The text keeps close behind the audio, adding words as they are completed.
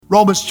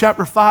Romans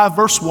chapter 5,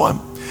 verse 1.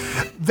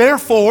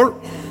 Therefore,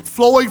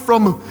 flowing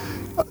from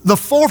the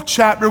 4th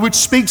chapter, which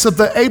speaks of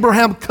the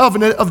Abraham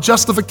covenant of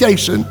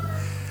justification,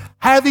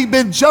 having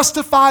been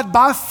justified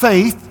by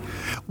faith,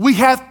 we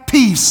have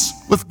peace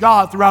with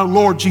God through our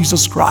Lord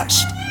Jesus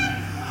Christ,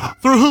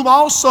 through whom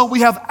also we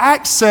have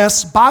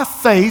access by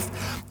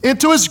faith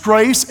into his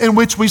grace in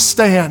which we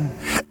stand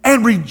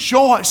and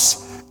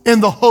rejoice in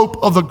the hope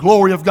of the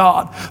glory of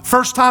God.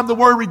 First time the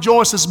word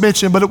rejoice is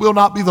mentioned, but it will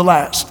not be the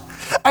last.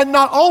 And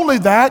not only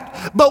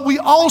that, but we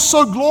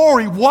also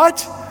glory,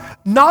 what?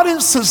 Not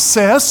in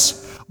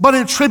success, but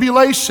in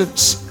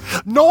tribulations,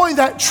 knowing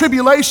that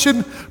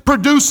tribulation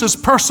produces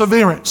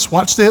perseverance.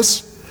 Watch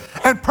this.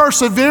 And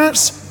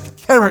perseverance,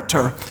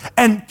 character.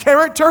 And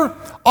character,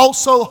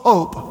 also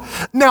hope.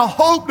 Now,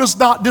 hope does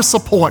not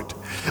disappoint,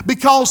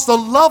 because the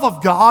love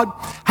of God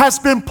has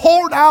been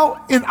poured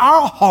out in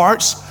our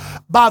hearts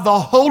by the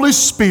Holy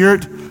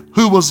Spirit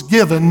who was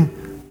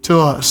given to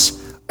us.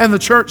 And the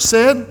church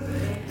said,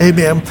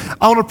 amen.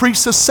 I want to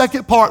preach the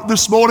second part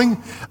this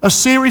morning, a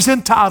series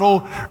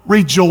entitled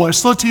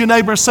Rejoice. Look to your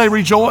neighbor and say,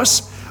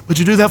 rejoice. Would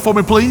you do that for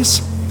me,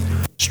 please?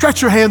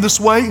 Stretch your hand this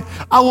way.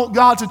 I want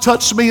God to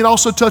touch me and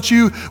also touch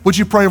you. Would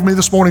you pray for me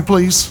this morning,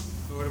 please?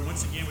 Lord,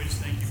 once again, we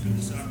just thank you for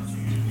this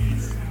opportunity to be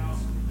in your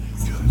house.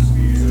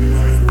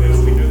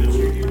 We know that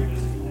you're here.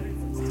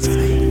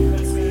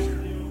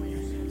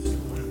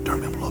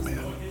 Turn them a little bit.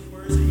 His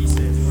words that he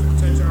said, Lord,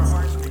 touch our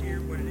hearts to hear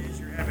what it is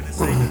you're having to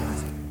say to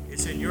us.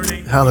 It's in your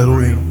name.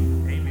 Hallelujah.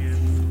 Amen.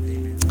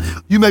 Amen.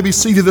 You may be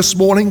seated this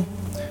morning.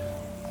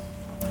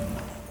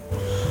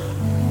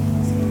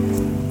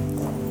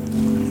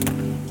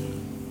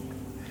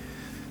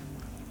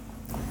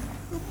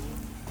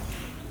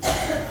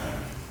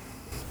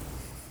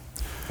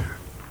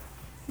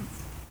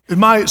 In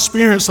my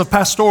experience of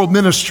pastoral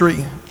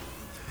ministry,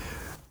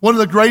 one of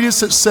the greatest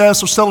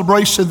success or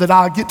celebration that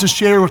I get to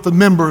share with the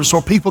members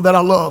or people that I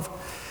love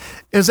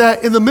is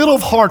that in the middle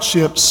of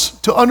hardships,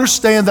 to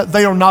understand that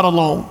they are not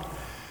alone,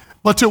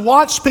 but to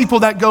watch people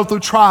that go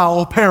through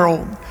trial,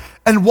 peril,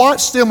 and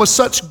watch them with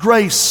such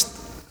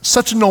grace,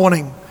 such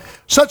anointing,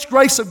 such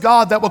grace of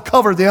God that will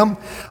cover them,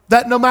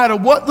 that no matter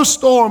what the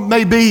storm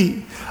may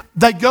be,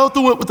 they go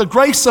through it with the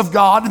grace of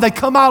God, and they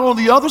come out on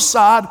the other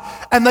side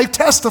and they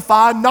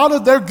testify not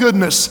of their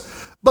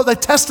goodness, but they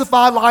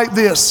testify like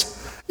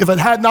this: if it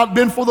had not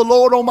been for the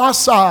Lord on my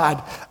side,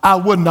 I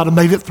would not have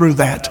made it through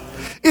that.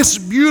 It's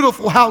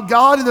beautiful how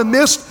God, in the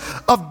midst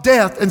of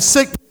death and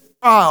sickness and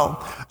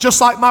trial,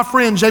 just like my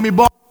friend Jamie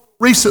Barr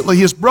recently,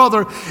 his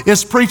brother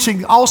is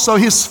preaching also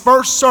his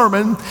first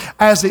sermon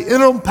as the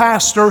interim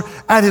pastor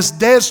at his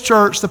dad's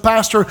church, the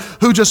pastor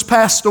who just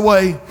passed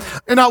away.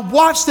 And I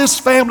watched this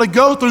family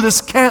go through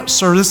this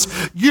cancer,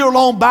 this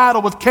year-long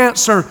battle with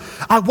cancer.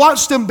 I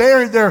watched them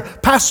bury their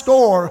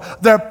pastor,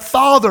 their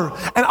father,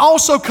 and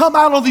also come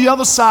out on the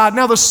other side.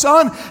 Now the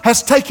son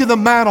has taken the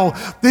mantle.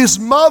 His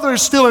mother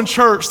is still in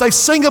church. They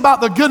sing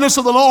about the goodness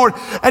of the Lord.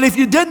 And if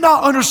you did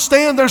not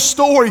understand their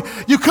story,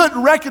 you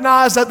couldn't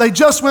recognize that they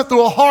just went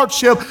through a hard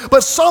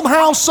but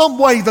somehow, some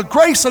way, the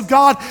grace of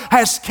God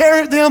has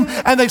carried them,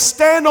 and they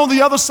stand on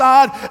the other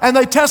side and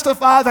they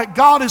testify that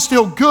God is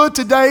still good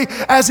today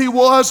as he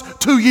was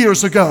 2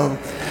 years ago.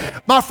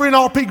 My friend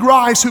R.P.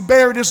 Grice, who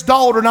buried his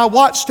daughter, and I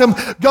watched him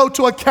go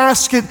to a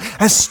casket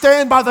and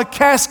stand by the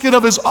casket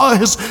of his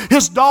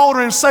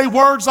daughter and say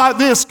words like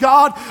this: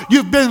 God,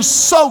 you've been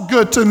so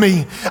good to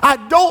me. I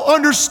don't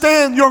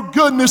understand your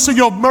goodness and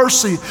your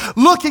mercy.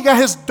 Looking at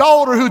his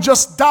daughter who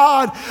just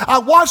died, I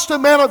watched a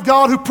man of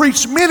God who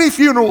preached many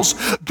funerals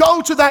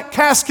go to that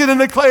casket and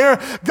declare,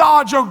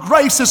 God, your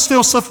grace is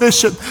still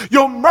sufficient.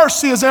 Your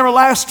mercy is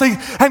everlasting.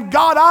 And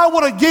God, I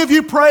want to give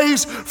you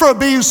praise for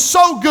being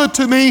so good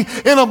to me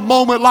in a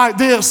moment like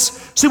this.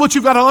 See, what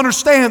you've got to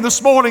understand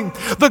this morning,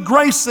 the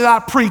grace that I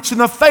preach and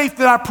the faith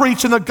that I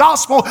preach and the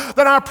gospel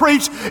that I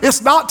preach,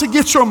 it's not to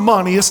get your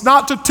money. It's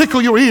not to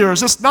tickle your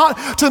ears. It's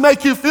not to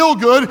make you feel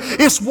good.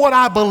 It's what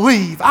I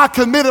believe. I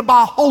committed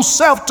my whole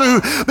self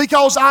to,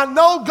 because I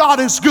know God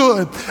is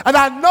good, and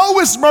I know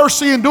his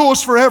mercy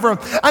endures forever,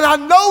 and I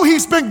know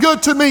he's been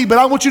good to me. But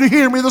I want you to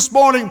hear me this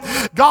morning.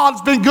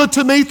 God's been good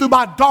to me through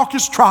my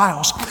darkest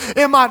trials,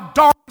 in my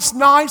darkest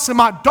nights, in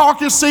my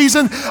darkest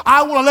season.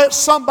 I want to let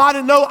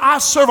somebody know I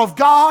serve a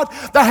God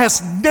that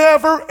has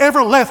never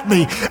ever left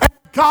me, and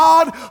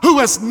God who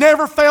has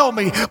never failed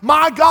me.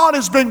 My God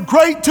has been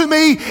great to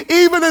me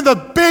even in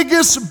the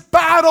biggest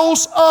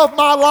battles of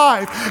my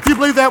life. If you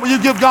believe that, will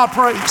you give God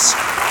praise?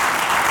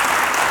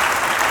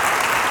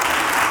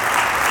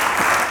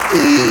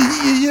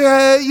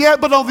 Yeah,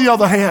 but on the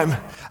other hand,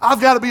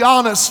 I've got to be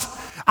honest.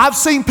 I've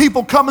seen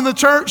people come in the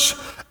church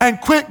and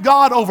quit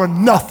God over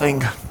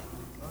nothing.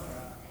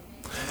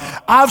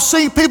 I've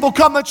seen people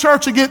come to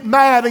church and get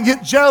mad and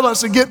get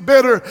jealous and get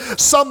bitter.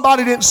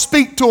 Somebody didn't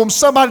speak to them.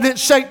 Somebody didn't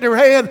shake their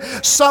hand.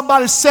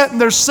 Somebody sat in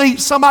their seat.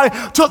 Somebody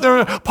took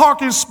their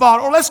parking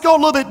spot. Or let's go a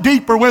little bit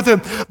deeper with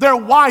them. Their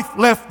wife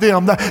left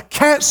them. The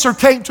cancer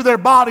came to their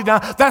body. Now,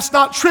 that's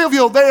not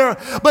trivial there.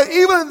 But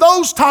even in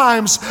those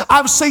times,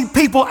 I've seen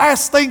people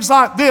ask things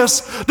like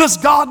this: does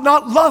God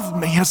not love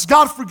me? Has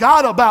God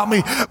forgot about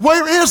me?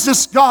 Where is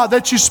this God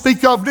that you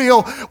speak of,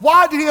 Neil?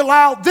 Why did he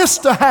allow this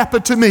to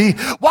happen to me?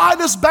 Why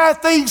does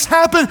bad things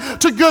happen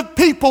to good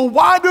people?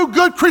 Why do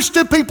good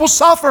Christian people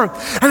suffer?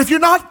 And if you're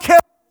not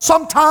careful,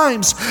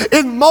 sometimes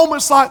in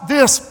moments like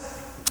this,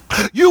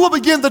 you will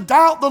begin to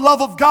doubt the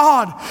love of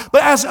God.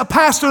 But as a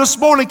pastor this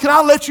morning, can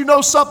I let you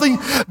know something?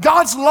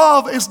 God's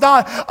love is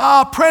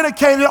not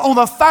predicated on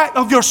the fact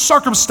of your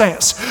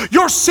circumstance.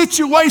 Your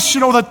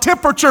situation or the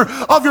temperature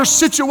of your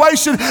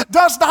situation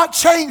does not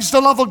change the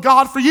love of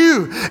God for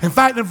you. In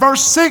fact, in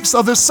verse 6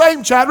 of this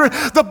same chapter,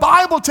 the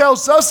Bible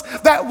tells us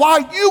that while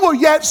you were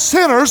yet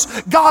sinners,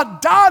 God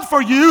died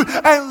for you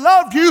and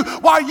loved you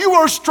while you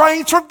were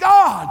estranged from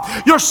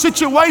God. Your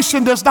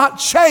situation does not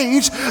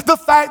change the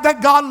fact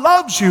that God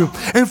loves you.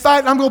 In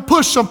fact, I'm going to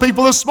push some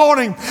people this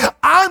morning.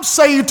 I'm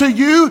saying to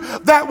you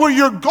that when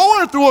you're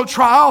going through a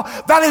trial,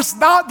 that is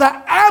not the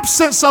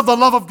absence of the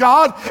love of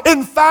God.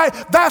 In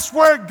fact, that's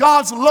where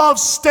God's love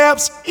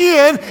steps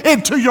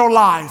into your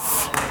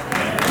life.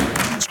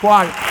 It's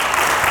quiet.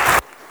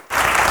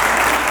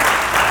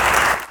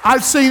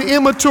 I've seen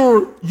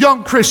immature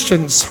young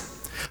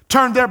Christians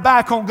turn their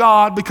back on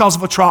God because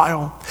of a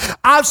trial.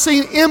 I've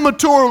seen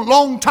immature,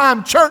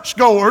 long-time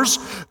churchgoers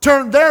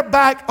turn their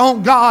back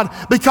on God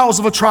because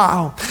of a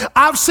trial.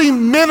 I've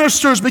seen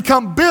ministers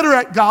become bitter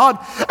at God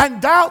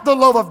and doubt the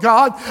love of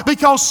God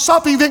because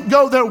something didn't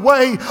go their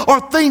way or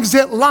things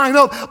didn't line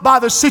up by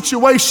the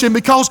situation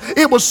because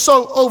it was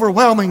so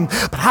overwhelming.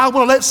 But I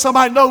want to let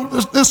somebody know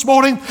this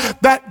morning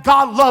that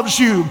God loves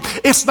you.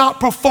 It's not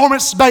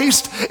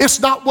performance-based. It's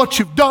not what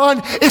you've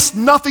done. It's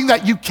nothing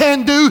that you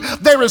can do.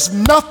 There is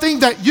nothing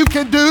that you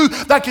can do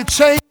that can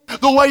change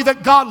the way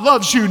that God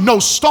loves you. No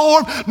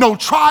storm, no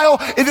trial.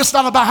 It is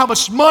not about how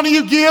much money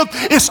you give.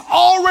 It's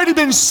already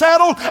been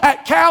settled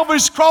at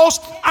Calvary's cross.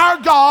 Our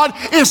God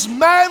is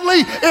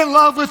madly in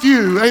love with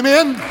you.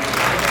 Amen.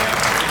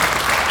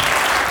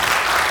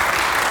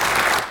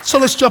 So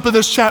let's jump in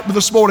this chapter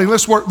this morning.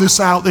 Let's work this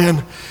out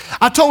then.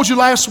 I told you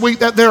last week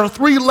that there are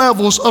 3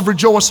 levels of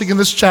rejoicing in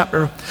this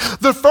chapter.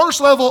 The first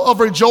level of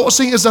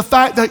rejoicing is the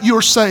fact that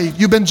you're saved.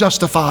 You've been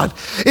justified.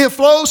 It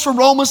flows from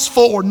Romans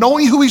 4,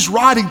 knowing who he's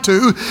writing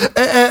to,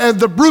 and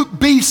the brute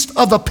beast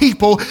of the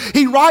people.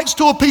 He writes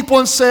to a people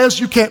and says,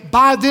 you can't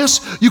buy this,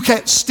 you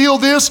can't steal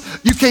this,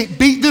 you can't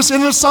beat this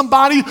into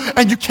somebody,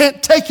 and you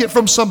can't take it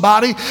from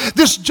somebody.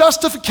 This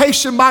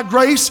justification by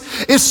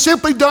grace is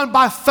simply done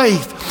by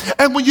faith.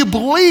 And when you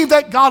believe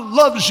that God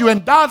loves you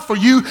and died for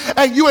you,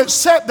 and you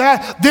accept that,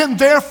 then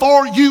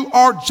therefore you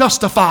are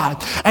justified.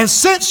 And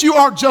since you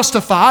are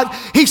justified,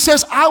 he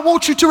says, I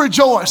want you to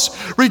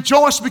rejoice.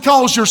 Rejoice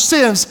because your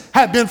sins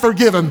have been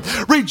forgiven.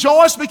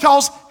 Rejoice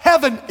because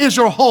heaven is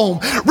your home.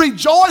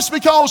 Rejoice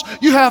because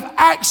you have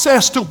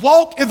access to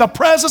walk in the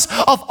presence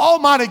of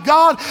Almighty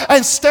God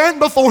and stand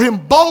before him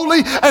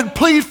boldly and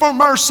plead for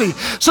mercy.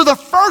 So the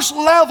first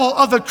level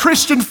of the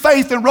Christian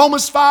faith in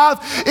Romans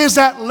 5 is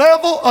that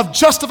level of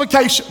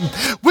justification.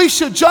 We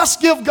should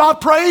just give God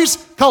praise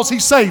because he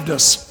saved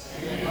us.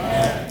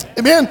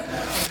 Amen.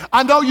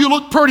 I know you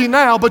look pretty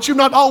now, but you've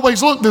not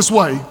always looked this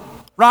way,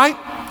 right?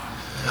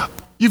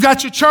 You've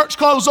got your church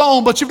clothes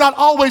on, but you've not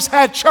always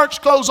had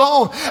church clothes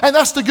on. And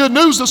that's the good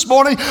news this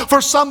morning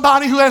for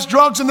somebody who has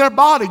drugs in their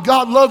body.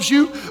 God loves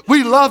you,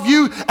 we love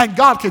you, and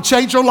God can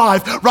change your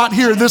life right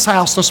here in this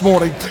house this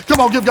morning. Come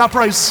on, give God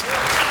praise.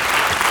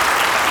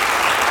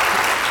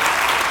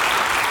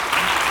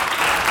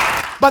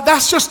 But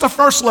that's just the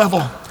first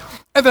level.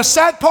 And the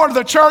sad part of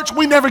the church,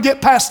 we never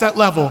get past that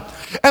level.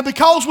 And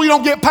because we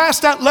don't get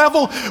past that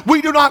level,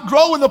 we do not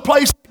grow in the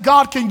place that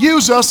God can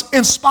use us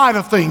in spite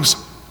of things.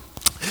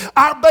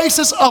 Our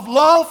basis of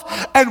love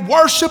and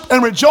worship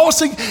and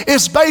rejoicing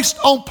is based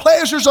on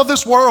pleasures of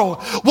this world.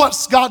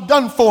 What's God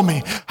done for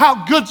me?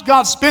 How good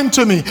God's been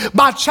to me.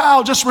 My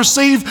child just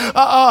received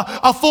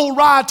a full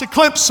ride to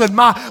Clemson.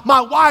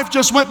 My wife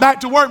just went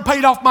back to work and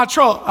paid off my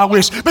truck, I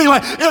wish. But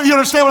anyway, you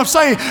understand what I'm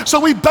saying? So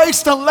we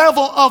base the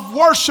level of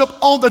worship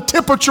on the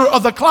temperature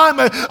of the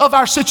climate of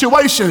our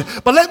situation.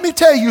 But let me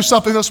tell you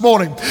something this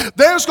morning.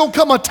 There's going to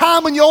come a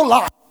time in your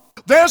life,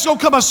 there's going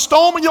to come a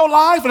storm in your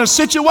life and a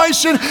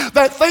situation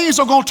that things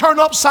are going to turn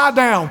upside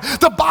down.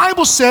 The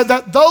Bible said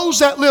that those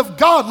that live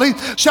godly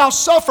shall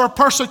suffer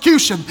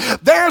persecution.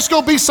 There's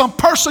going to be some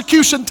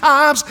persecution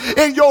times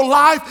in your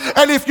life,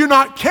 and if you're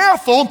not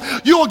careful,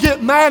 you'll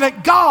get mad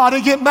at God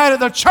and get mad at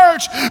the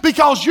church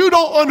because you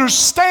don't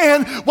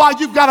understand why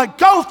you've got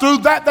to go through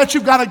that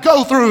you've got to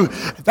go through.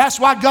 That's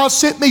why God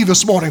sent me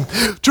this morning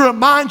to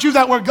remind you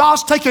that where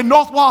God's taking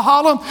North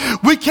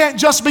Walhalla, we can't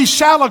just be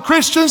shallow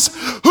Christians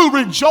who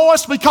rejoice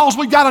because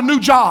we got a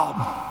new job.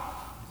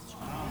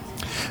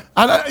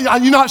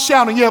 You're not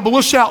shouting yet, but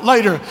we'll shout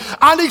later.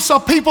 I need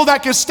some people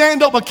that can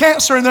stand up with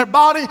cancer in their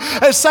body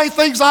and say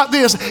things like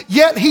this: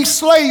 yet he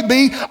slayed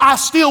me, I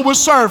still would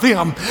serve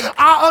him.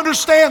 I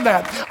understand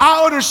that.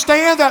 I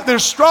understand that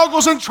there's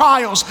struggles and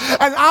trials,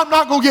 and I'm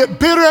not going to get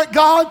bitter at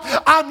God.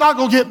 I'm not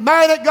going to get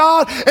mad at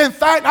God. In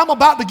fact, I'm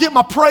about to get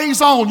my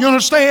praise on. You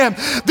understand?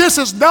 This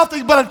is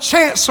nothing but a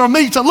chance for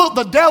me to look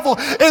the devil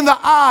in the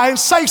eye and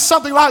say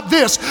something like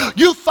this: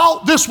 you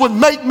thought this would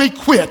make me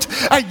quit,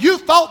 and you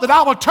thought that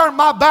I would turn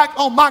my back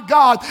on my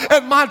God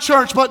and my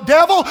church, but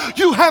devil,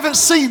 you haven't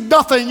seen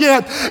nothing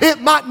yet. It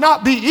might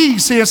not be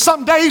easy, and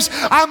some days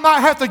I might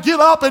have to get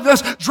up and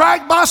just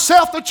drag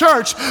myself to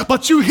church,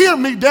 but you hear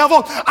me,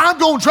 devil, I'm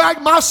going to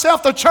drag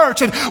myself to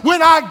church, and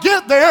when I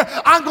get there,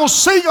 I'm going to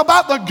sing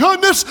about the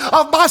goodness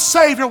of my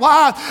Savior.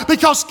 Why?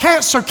 Because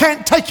cancer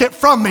can't take it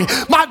from me.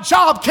 My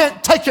job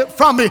can't take it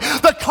from me.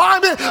 The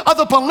climate of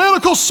the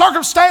political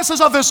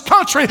circumstances of this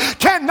country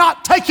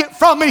cannot take it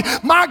from me.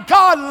 My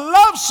God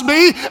loves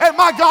me, and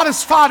my God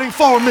is fighting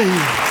for me.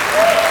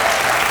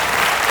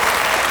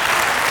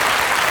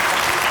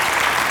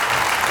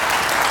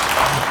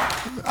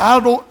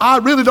 I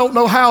really don't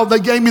know how they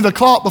gave me the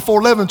clock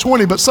before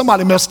 11:20, but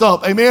somebody messed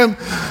up. Amen.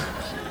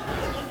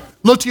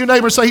 Look to your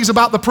neighbor and say, he's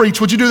about to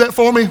preach. Would you do that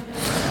for me?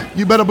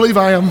 You better believe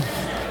I am.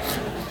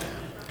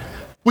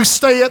 We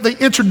stay at the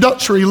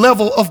introductory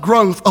level of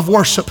growth of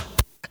worship,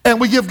 and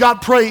we give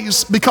God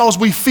praise because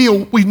we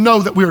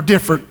know that we are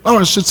different.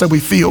 I should say we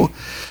feel,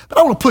 but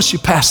I want to push you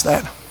past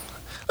that.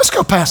 Let's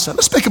go past that.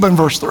 Let's pick up in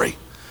verse 3.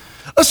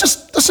 Let's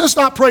just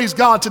not praise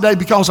God today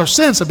because our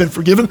sins have been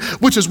forgiven,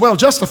 which is well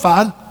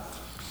justified.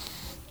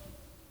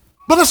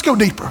 But let's go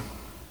deeper.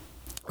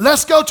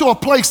 Let's go to a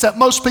place that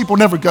most people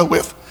never go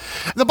with.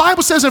 The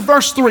Bible says in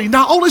verse 3,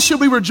 not only should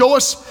we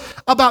rejoice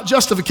about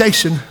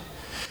justification,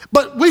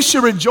 but we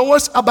should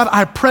rejoice about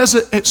our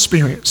present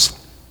experience.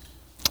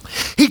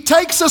 He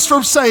takes us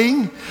from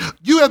saying,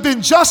 you have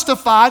been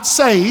justified,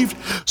 saved,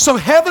 so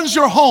heaven's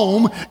your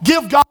home,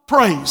 give God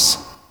praise.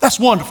 That's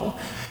wonderful.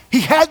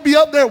 He had me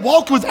up there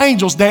walking with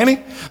angels, Danny,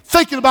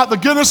 thinking about the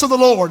goodness of the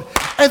Lord.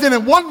 And then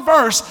in one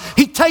verse,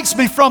 he takes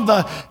me from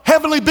the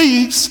heavenly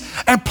beings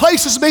and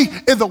places me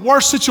in the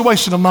worst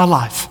situation of my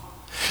life.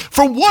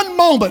 From one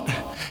moment,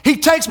 he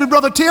takes me,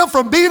 Brother Tim,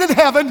 from being in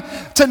heaven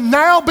to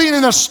now being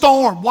in a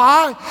storm.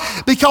 Why?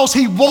 Because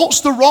he wants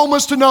the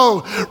Romans to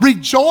know,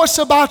 rejoice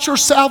about your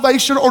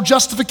salvation or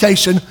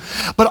justification,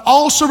 but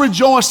also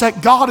rejoice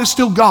that God is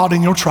still God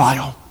in your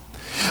trial.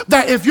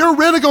 That if you're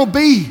really going to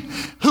be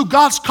who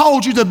God's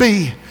called you to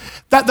be,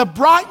 that the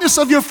brightness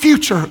of your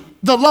future,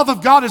 the love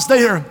of God is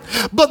there.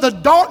 But the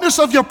darkness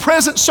of your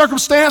present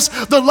circumstance,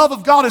 the love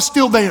of God is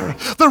still there.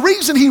 The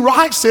reason he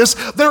writes this,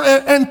 there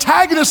are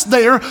antagonists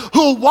there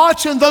who are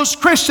watching those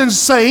Christians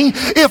saying,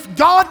 if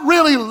God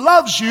really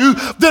loves you,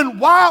 then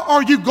why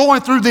are you going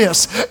through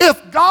this?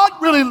 If God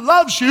really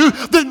loves you,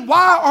 then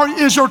why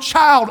is your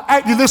child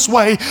acting this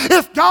way?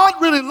 If God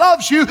really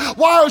loves you,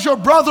 why is your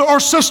brother or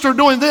sister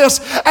doing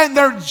this? And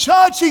they're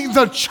judging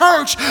the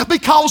church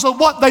because of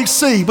what they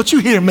see. But you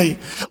hear me.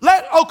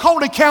 Let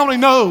Oconee County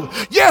know,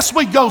 yes,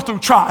 we go through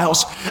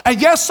trials.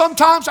 And yes,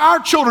 sometimes our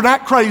children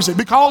act crazy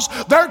because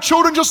they're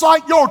children just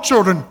like your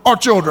children are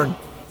children.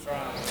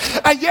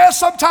 And yes,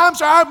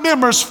 sometimes our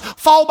members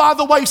fall by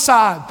the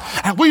wayside,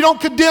 and we don't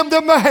condemn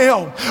them to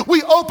hell.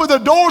 We open the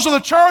doors of the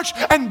church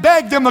and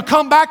beg them to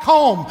come back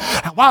home.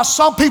 And while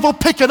some people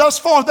pick at us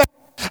for that,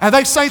 and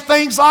they say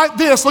things like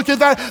this, look at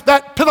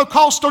that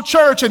Pentecostal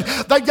church, and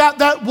they got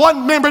that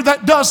one member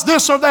that does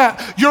this or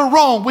that. You're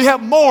wrong. We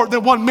have more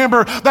than one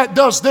member that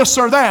does this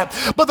or that.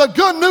 But the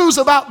good news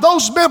about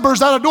those members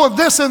that are doing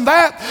this and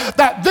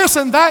that this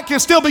and that can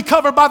still be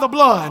covered by the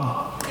blood.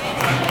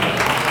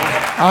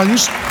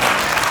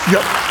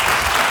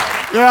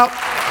 Yeah.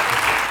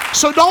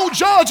 So don't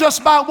judge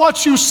us by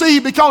what you see,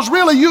 because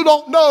really you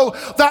don't know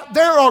that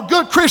there are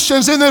good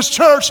Christians in this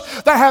church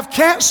that have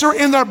cancer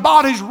in their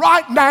bodies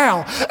right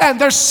now.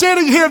 And they're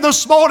sitting here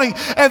this morning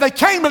and they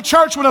came to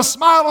church with a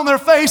smile on their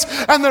face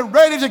and they're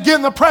ready to get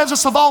in the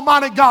presence of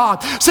Almighty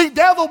God. See,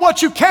 devil,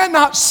 what you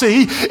cannot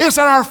see is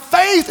that our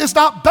faith is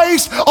not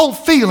based on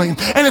feeling,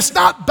 and it's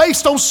not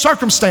based on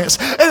circumstance,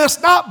 and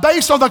it's not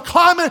based on the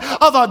climate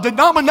of a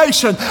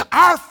denomination.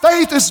 Our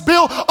faith is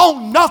built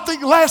on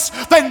nothing less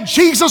than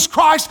Jesus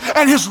Christ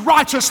and his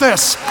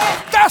righteousness.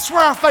 That's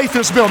where our faith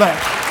is built at.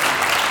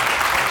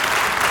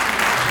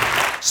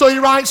 So he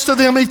writes to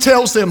them, he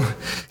tells them,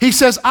 he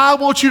says, I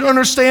want you to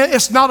understand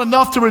it's not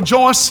enough to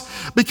rejoice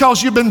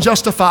because you've been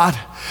justified.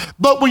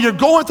 But when you're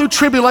going through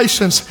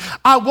tribulations,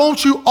 I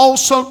want you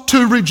also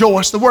to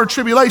rejoice. The word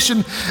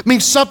tribulation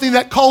means something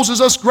that causes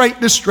us great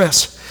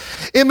distress.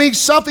 It means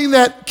something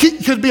that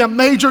could be a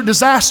major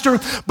disaster,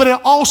 but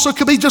it also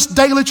could be just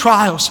daily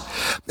trials.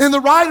 And the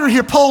writer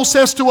here, Paul,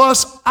 says to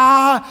us,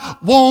 I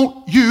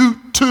want you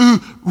to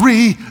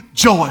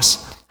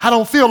rejoice. I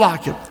don't feel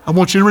like it. I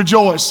want you to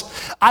rejoice.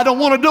 I don't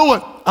want to do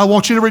it. I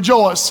want you to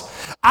rejoice.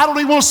 I don't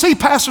even want to see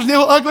Pastor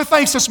Neil's ugly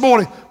face this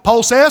morning.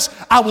 Paul says,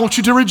 I want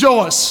you to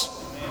rejoice.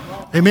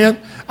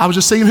 Amen. I was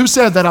just seeing who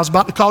said that. I was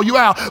about to call you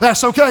out.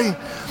 That's okay.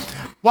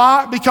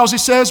 Why? Because he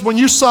says, when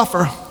you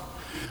suffer,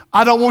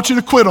 I don't want you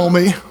to quit on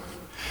me.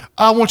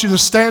 I want you to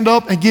stand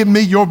up and give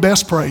me your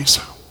best praise.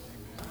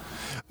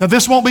 Now,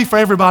 this won't be for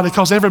everybody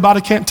because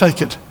everybody can't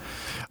take it.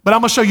 But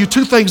I'm going to show you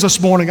two things this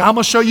morning. I'm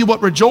going to show you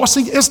what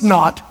rejoicing is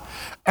not,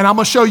 and I'm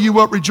going to show you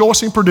what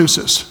rejoicing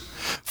produces.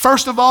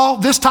 First of all,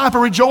 this type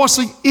of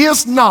rejoicing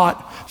is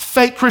not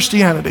fake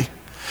Christianity.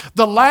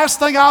 The last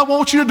thing I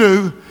want you to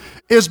do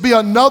is be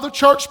another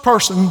church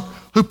person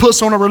who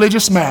puts on a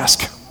religious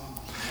mask.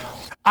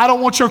 I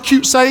don't want your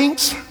cute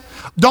sayings.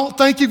 Don't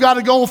think you got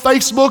to go on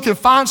Facebook and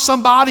find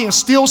somebody and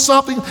steal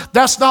something.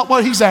 That's not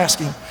what he's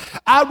asking.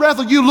 I'd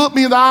rather you look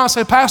me in the eye and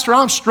say, Pastor,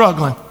 I'm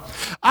struggling.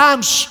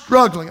 I'm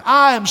struggling.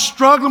 I am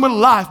struggling with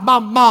life. My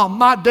mom,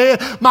 my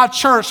dad, my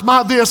church,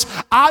 my this.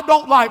 I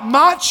don't like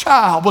my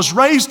child was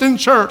raised in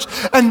church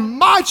and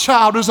my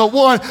child is the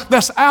one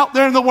that's out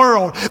there in the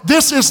world.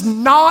 This is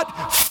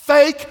not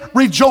fake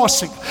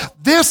rejoicing.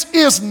 This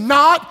is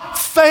not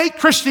fake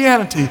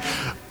Christianity.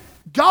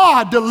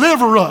 God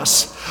deliver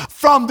us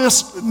from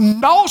this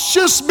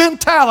nauseous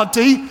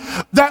mentality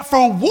that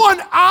for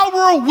 1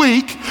 hour a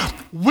week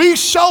we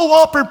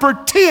show up and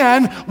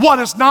pretend what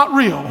is not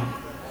real.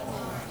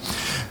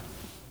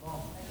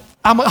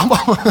 I'm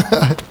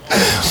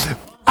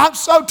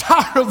so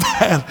tired of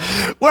that.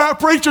 Where our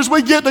preachers,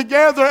 we get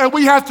together and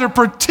we have to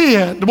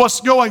pretend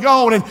what's going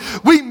on, and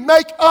we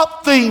make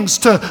up things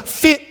to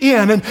fit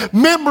in, and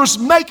members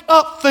make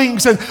up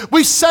things, and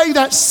we say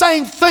that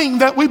same thing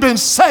that we've been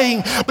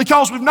saying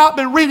because we've not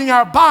been reading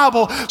our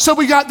Bible. So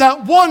we got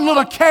that one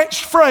little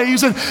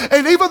catchphrase,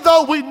 and even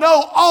though we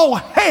know all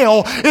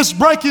hell is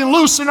breaking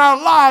loose in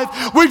our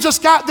life, we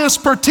just got this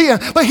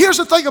pretend. But here's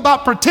the thing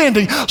about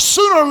pretending.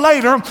 Sooner or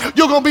later,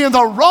 you're going to be in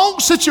the wrong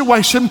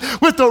situation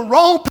with the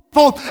wrong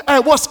people,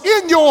 and what's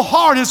in your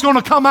heart is going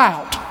to come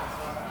out.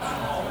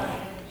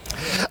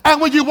 And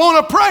when you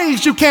want to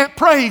praise, you can't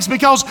praise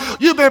because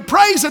you've been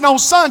praising on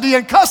Sunday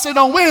and cussing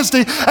on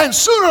Wednesday, and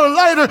sooner or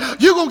later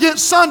you're going to get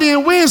Sunday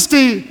and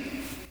Wednesday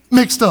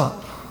mixed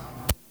up.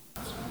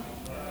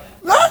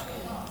 Huh?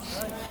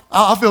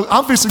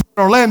 I'm facing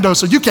Orlando,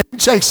 so you can't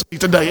chase me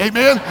today,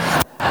 amen?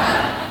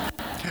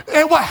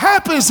 And what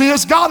happens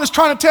is God is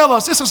trying to tell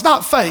us this is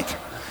not fake.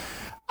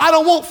 I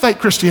don't want fake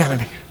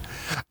Christianity.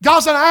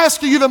 God's not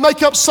asking you to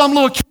make up some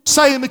little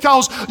saying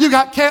because you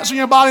got cancer in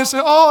your body and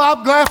say, oh,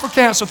 I'm glad for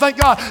cancer, thank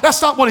God.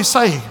 That's not what he's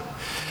saying.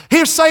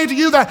 He's saying to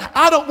you that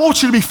I don't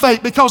want you to be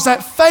fake, because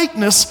that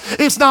fakeness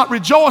is not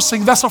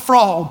rejoicing, that's a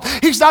fraud.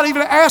 He's not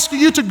even asking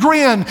you to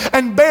grin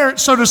and bear it,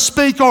 so to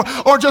speak,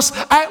 or just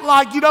act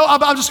like, you know,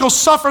 I'm just going to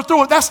suffer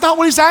through it. That's not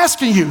what he's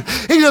asking you.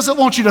 He doesn't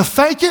want you to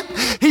fake it.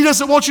 He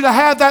doesn't want you to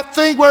have that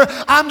thing where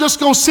I'm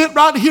just going to sit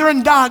right here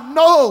and die.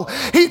 No,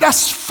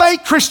 that's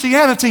fake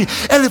Christianity.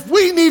 And if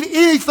we need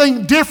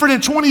anything different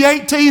in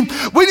 2018,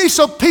 we need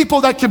some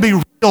people that can be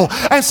real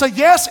and say,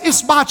 yes,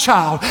 it's my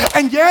child,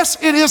 and yes,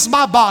 it is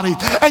my body,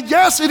 and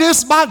yes, it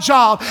is my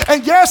job,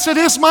 and yes, it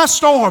is my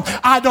storm.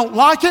 I don't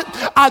like it,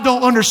 I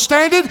don't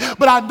understand it,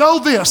 but I know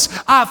this: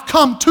 I've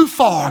come too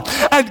far,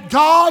 and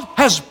God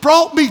has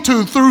brought me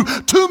through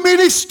too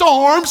many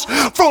storms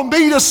for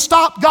me to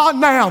stop God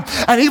now.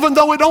 And even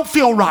though it don't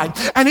feel right,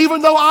 and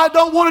even though I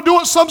don't want to do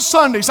it some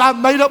Sundays, I've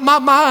made up my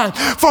mind.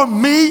 For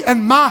me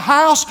and my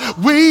house,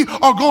 we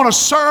are going to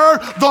serve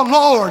the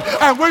Lord,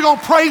 and we're going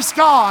to praise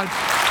God.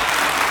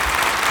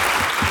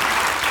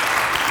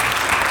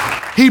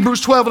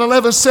 Hebrews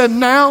 12:11 said,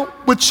 now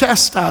with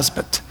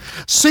chastisement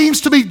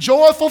seems to be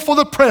joyful for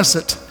the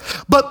present,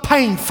 but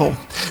painful.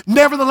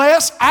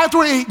 Nevertheless,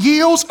 after it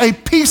yields a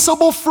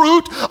peaceable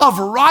fruit of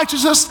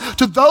righteousness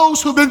to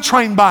those who've been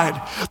trained by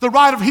it. The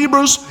writer of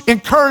Hebrews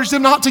encouraged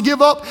them not to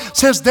give up,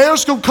 says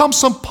there's going to come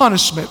some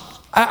punishment.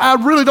 I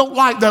really don't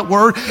like that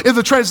word in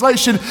the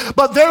translation,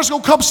 but there's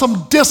going to come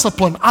some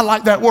discipline. I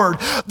like that word.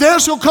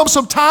 There's going to come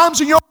some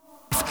times in your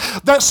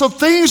that some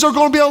things are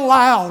going to be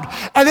allowed,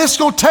 and it's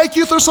going to take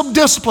you through some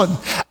discipline.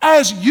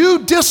 As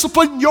you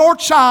discipline your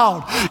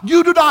child,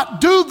 you do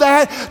not do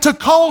that to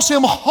cause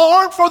him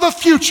harm for the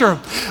future,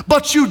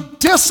 but you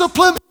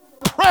discipline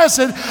the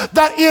present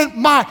that it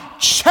might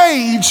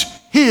change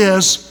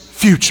his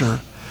future.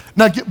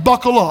 Now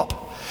buckle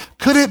up.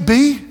 Could it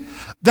be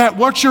that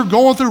what you're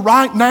going through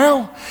right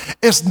now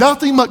is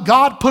nothing but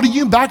God putting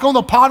you back on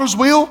the potter's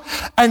wheel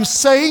and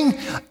saying,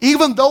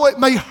 even though it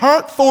may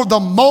hurt for the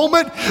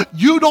moment,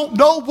 you don't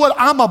know what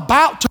I'm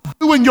about to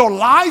do in your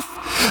life,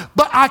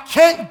 but I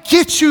can't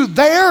get you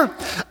there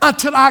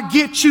until I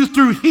get you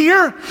through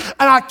here,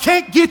 and I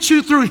can't get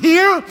you through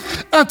here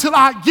until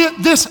I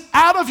get this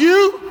out of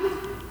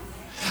you.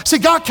 See,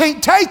 God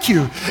can't take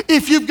you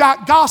if you've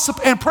got gossip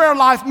and prayer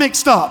life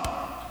mixed up.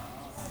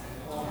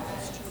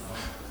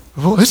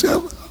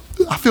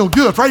 I feel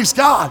good, praise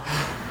God.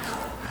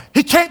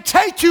 He can't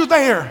take you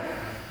there.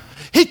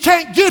 He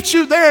can't get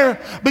you there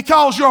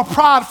because you're a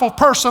prideful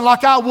person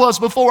like I was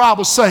before I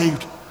was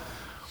saved.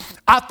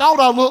 I thought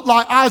I looked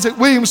like Isaac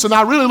Williamson.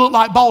 I really looked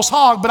like Boss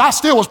Hogg, but I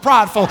still was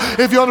prideful,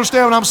 if you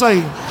understand what I'm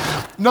saying.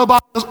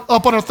 Nobody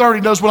up under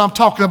 30 knows what I'm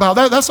talking about.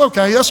 That's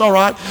okay, that's all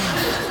right.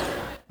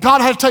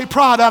 God had to take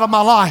pride out of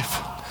my life.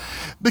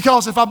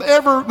 Because if I'm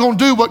ever going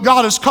to do what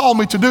God has called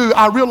me to do,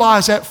 I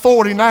realize at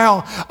 40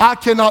 now, I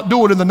cannot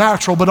do it in the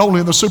natural, but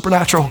only in the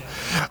supernatural.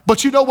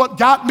 But you know what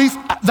got me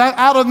that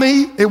out of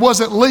me? It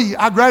wasn't Lee.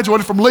 I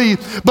graduated from Lee,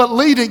 but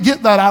Lee didn't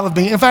get that out of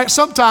me. In fact,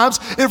 sometimes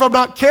if I'm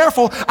not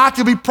careful, I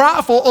can be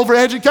prideful over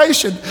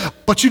education.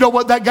 But you know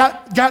what that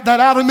got that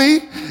out of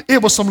me?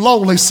 It was some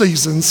lonely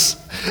seasons.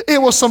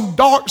 It was some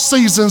dark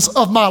seasons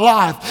of my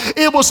life.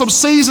 It was some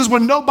seasons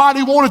when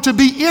nobody wanted to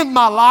be in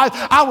my life.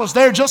 I was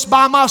there just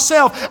by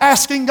myself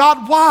asking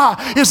God,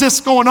 why is this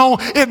going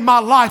on in my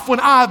life when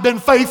I've been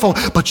faithful?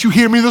 But you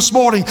hear me this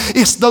morning.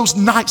 It's those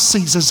night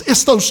seasons.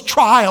 It's those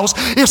trials.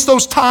 It's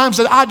those times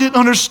that I didn't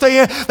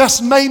understand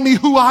that's made me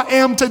who I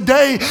am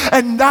today.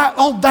 And that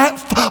on that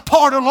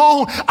part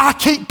alone, I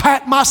can't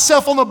pat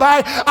myself on the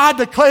back. I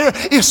declare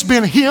it's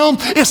been Him.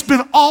 It's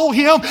been all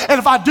Him. And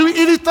if I do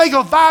anything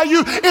of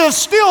value, it'll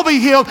still be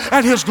Him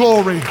and His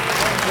glory.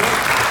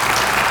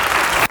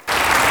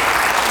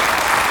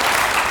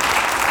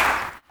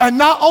 And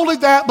not only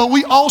that, but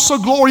we also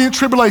glory in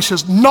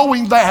tribulations,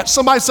 knowing that.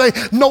 Somebody say,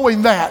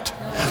 knowing that.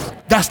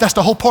 That's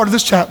the whole part of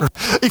this chapter.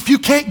 If you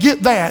can't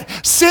get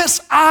that,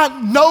 since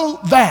I know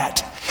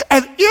that,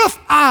 and if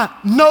I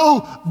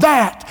know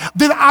that,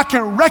 then I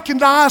can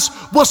recognize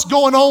what's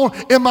going on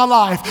in my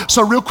life.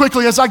 So real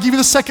quickly, as I give you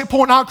the second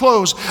point and I'll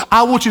close,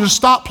 I want you to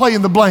stop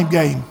playing the blame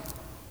game.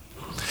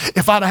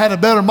 If I'd have had a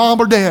better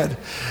mom or dad,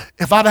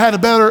 if I'd have had a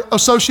better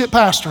associate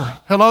pastor,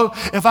 hello?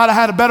 If I'd have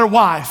had a better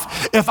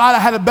wife, if I'd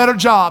have had a better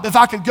job, if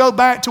I could go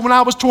back to when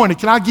I was 20,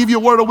 can I give you a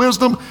word of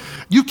wisdom?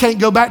 You can't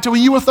go back to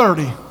when you were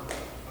 30.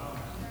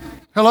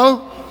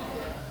 Hello?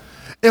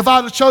 If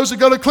I'd have chosen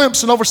to go to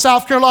Clemson over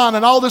South Carolina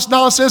and all this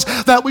nonsense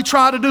that we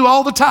try to do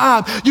all the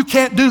time, you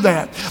can't do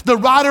that. The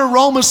writer of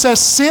Romans says,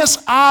 since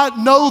I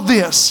know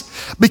this,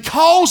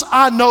 because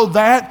I know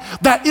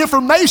that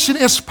information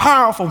is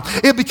powerful.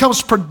 It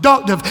becomes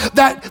productive.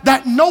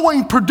 That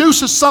knowing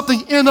produces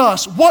something in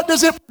us. What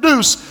does it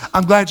produce?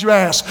 I'm glad you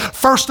asked.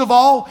 First of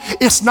all,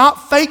 it's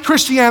not fake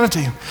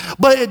Christianity,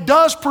 but it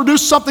does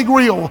produce something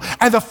real.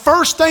 And the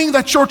first thing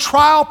that your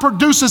trial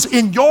produces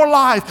in your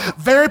life,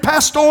 very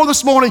pastoral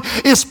this morning,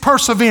 is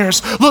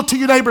perseverance. Look to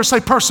your neighbor and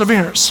say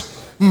perseverance.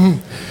 Mm-hmm.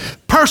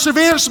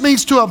 Perseverance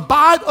means to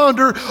abide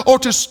under or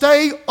to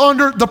stay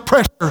under the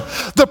pressure.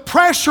 The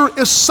pressure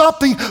is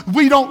something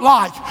we don't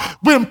like.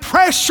 When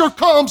pressure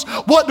comes,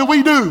 what do?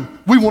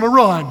 We want to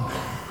run.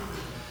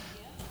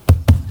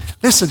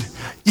 Listen,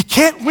 you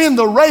can't win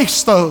the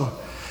race though.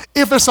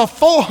 If it's a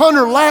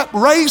 400 lap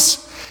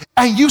race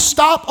and you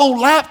stop on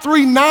lap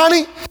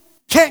 390,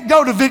 can't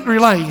go to victory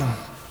lane.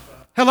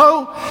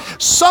 Hello?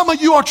 Some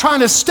of you are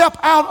trying to step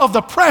out of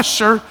the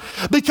pressure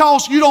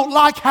because you don't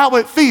like how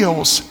it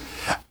feels.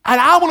 And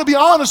I want to be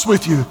honest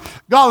with you.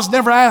 God has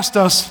never asked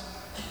us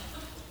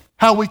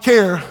how we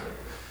care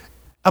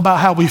about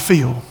how we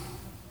feel.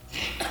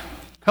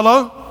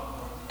 Hello?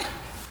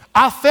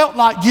 I felt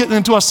like getting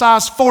into a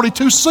size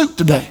 42 suit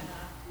today.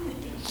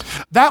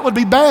 That would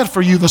be bad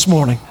for you this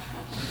morning.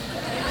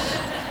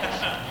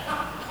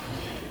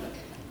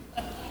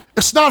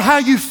 It's not how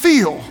you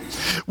feel.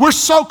 We're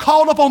so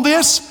caught up on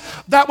this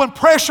that when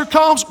pressure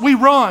comes, we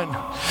run.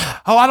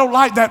 Oh, I don't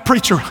like that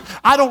preacher.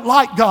 I don't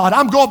like God.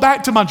 I'm going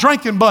back to my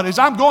drinking buddies.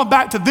 I'm going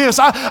back to this.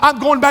 I'm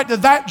going back to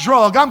that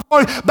drug. I'm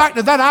going back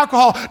to that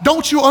alcohol.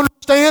 Don't you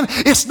understand?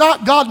 It's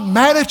not God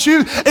mad at you.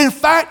 In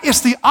fact,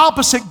 it's the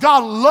opposite.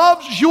 God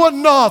loves you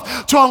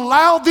enough to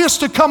allow this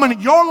to come into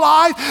your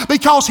life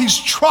because He's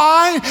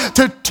trying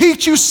to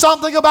teach you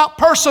something about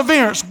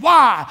perseverance.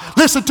 Why?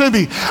 Listen to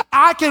me.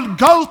 I can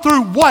go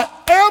through whatever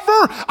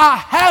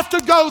I have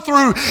to go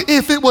through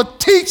if it would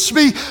teach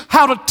me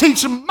how to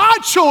teach my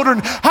children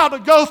how to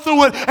go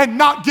through it and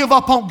not give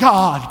up on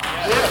God.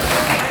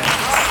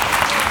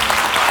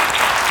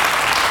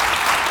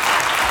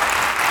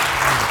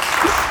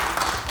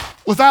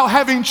 Without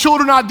having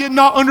children, I did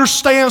not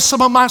understand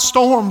some of my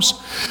storms.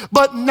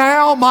 But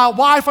now my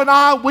wife and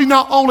I, we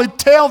not only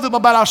tell them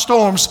about our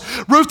storms,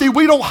 Ruthie,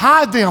 we don't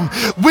hide them.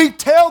 We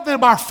tell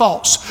them our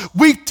faults.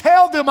 We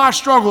tell them our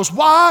struggles.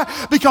 Why?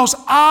 Because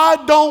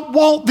I don't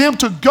want them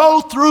to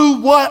go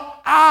through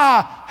what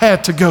I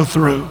had to go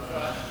through.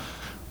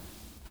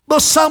 But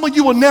some of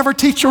you will never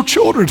teach your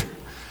children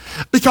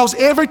because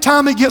every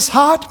time it gets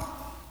hot,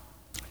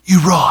 you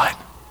run.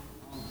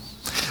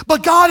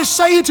 But God is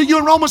saying to you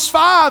in Romans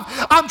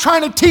 5, I'm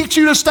trying to teach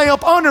you to stay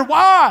up under.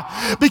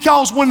 Why?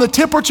 Because when the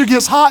temperature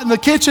gets hot in the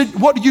kitchen,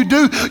 what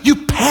do?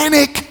 You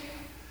panic.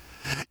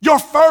 Your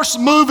first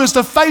move is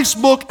to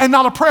Facebook and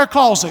not a prayer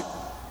closet.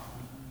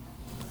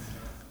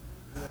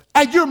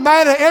 And you're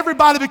mad at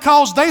everybody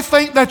because they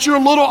think that you're a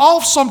little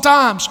off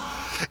sometimes.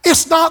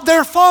 It's not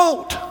their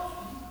fault.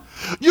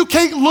 You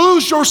can't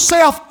lose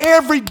yourself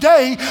every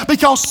day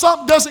because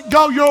something doesn't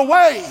go your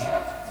way.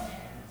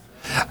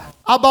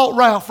 I bought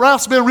Ralph.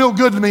 Ralph's been real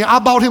good to me. I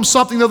bought him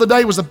something the other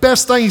day. It was the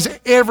best thing he's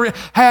ever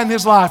had in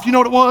his life. You know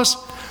what it was?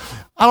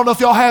 I don't know if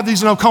y'all have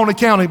these in Oconee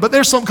County, but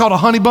there's something called a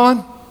honey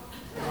bun.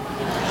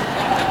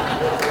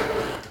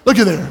 Look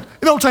at there.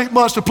 It don't take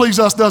much to please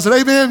us, does it?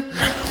 Amen?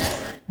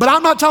 But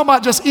I'm not talking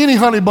about just any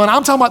honey bun.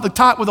 I'm talking about the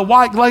type with a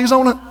white glaze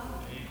on it.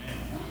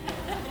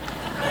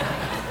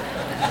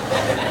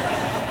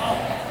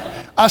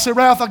 I said,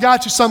 Ralph, I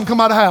got you something, come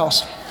out of the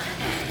house.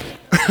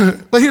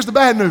 But here's the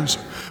bad news.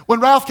 When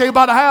Ralph came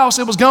by the house,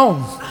 it was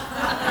gone.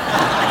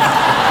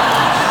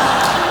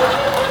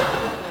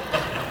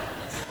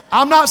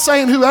 I'm not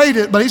saying who ate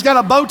it, but he's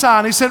got a bow tie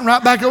and he's sitting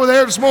right back over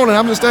there this morning.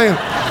 I'm just saying.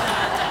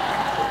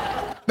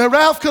 Now,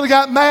 Ralph could have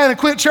got mad and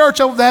quit church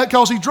over that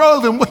because he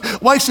drove and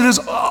wasted his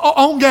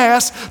own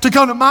gas to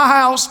come to my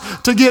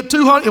house to get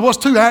 2 honey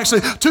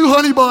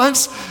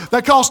buns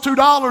that cost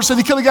 $2, and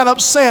he could have got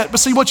upset. But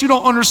see, what you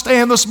don't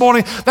understand this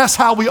morning, that's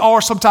how we are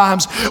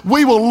sometimes.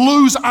 We will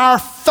lose our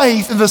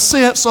faith in the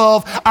sense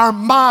of our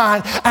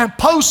mind and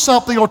post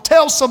something or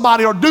tell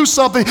somebody or do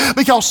something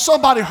because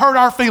somebody hurt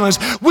our feelings.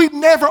 We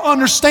never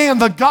understand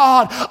the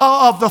God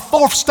of the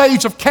 4th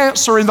stage of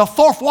cancer in the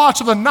 4th watch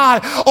of the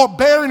night or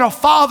burying a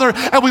father,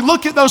 and we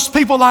look at those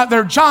people like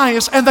they're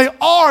giants, and they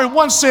are in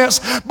one sense,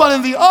 but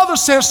in the other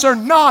sense they're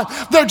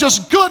not. They're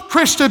just good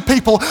Christian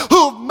people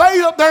who have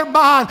made up their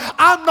mind,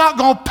 I'm not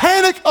going to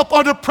panic up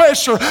under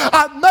pressure.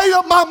 I made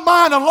up my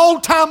mind a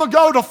long time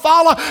ago to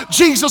follow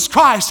Jesus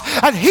Christ,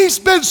 and he's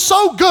been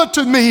so good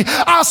to me.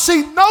 I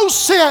see no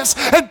sense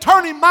in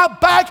turning my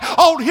back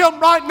on him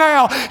right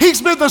now.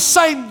 He's been the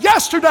same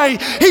yesterday,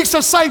 he's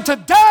the same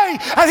today,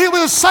 and he'll be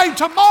the same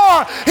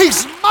tomorrow.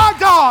 He's my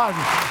God,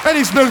 and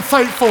he's been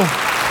faithful.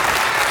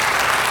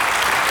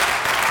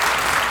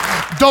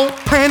 Don't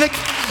panic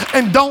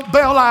and don't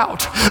bail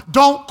out.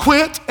 Don't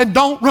quit and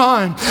don't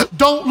run.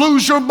 Don't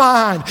lose your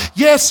mind.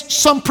 Yes,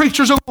 some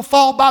preachers are going to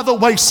fall by the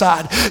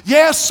wayside.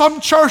 Yes,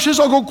 some churches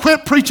are going to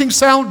quit preaching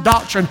sound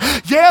doctrine.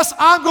 Yes,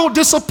 I'm going to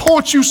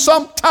disappoint you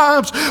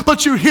sometimes,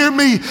 but you hear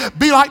me,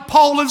 be like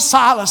Paul and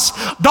Silas.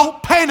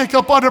 Don't panic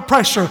up under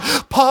pressure.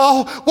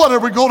 Paul, what are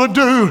we going to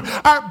do?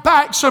 Our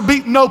backs are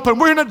beaten open.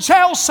 We're in a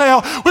jail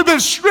cell. We've been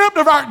stripped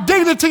of our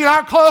dignity and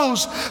our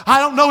clothes. I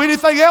don't know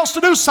anything else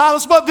to do,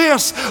 Silas, but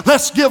this.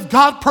 Let's give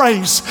God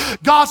praise.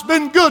 God's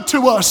been good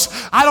to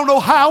us. I don't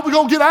know how we're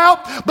going to get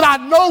out, but I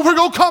know we're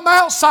going to come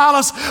out,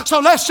 Silas. So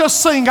let's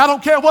just sing. I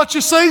don't care what you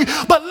sing,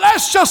 but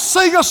let's just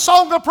sing a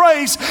song of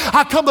praise.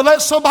 I come to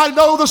let somebody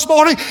know this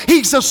morning,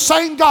 he's the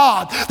same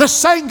God. The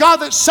same God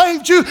that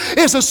saved you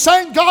is the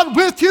same God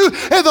with you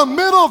in the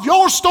middle of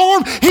your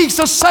storm. He's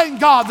the same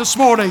God this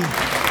morning.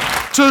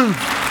 2,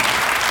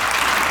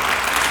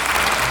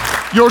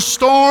 your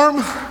storm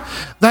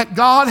that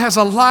God has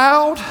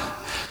allowed.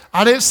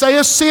 I didn't say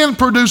a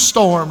sin-produced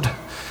storm.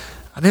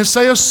 I didn't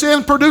say a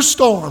sin-produced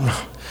storm.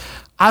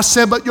 I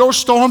said, but your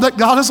storm that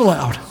God has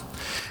allowed,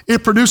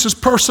 it produces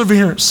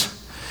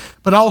perseverance,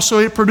 but also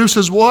it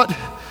produces what?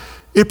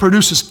 It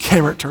produces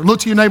character. Look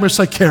to your neighbor and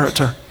say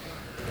character.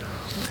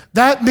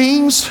 That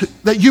means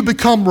that you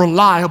become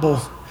reliable.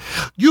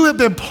 You have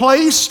been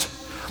placed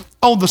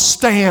on the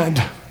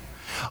stand.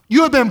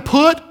 You have been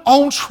put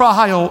on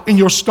trial in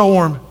your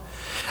storm.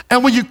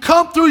 And when you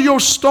come through your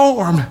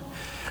storm,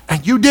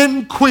 and you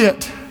didn't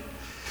quit,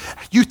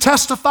 you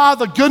testify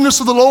the goodness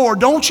of the Lord,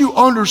 don't you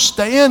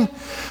understand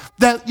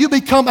that you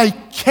become a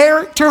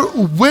character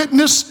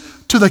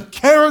witness to the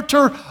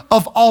character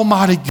of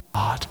Almighty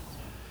God?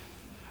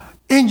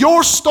 In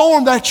your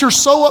storm that you're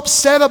so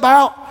upset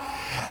about,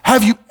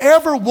 have you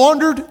ever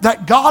wondered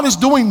that God is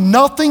doing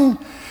nothing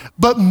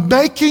but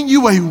making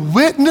you a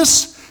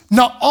witness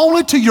not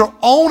only to your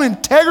own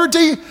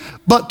integrity,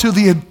 but to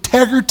the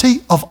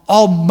integrity of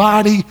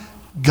Almighty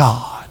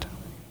God?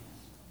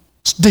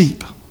 It's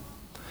deep.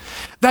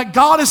 That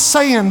God is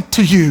saying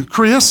to you,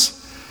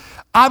 Chris,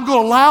 I'm going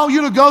to allow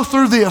you to go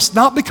through this,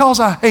 not because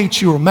I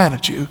hate you or mad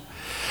at you,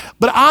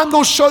 but I'm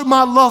going to show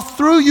my love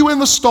through you in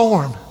the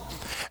storm.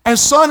 And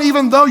son,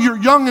 even though you're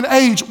young in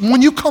age,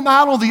 when you come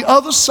out on the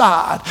other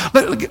side,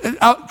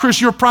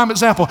 Chris, you're a prime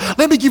example.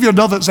 Let me give you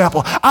another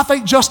example. I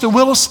think Justin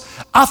Willis,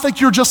 I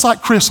think you're just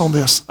like Chris on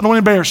this. I don't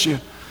want to embarrass you.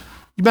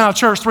 You've been out of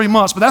church 3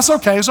 months, but that's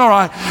okay. It's all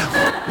right.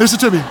 Listen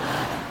to me.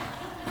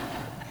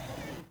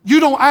 You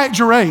don't act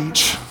your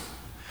age.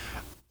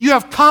 You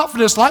have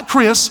confidence like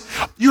Chris.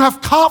 You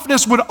have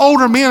confidence with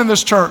older men in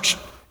this church.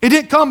 It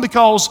didn't come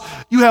because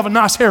you have a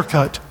nice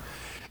haircut.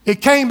 It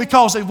came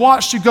because they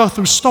watched you go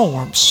through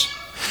storms.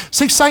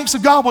 See, saints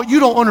of God, what you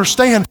don't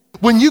understand,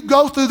 when you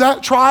go through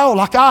that trial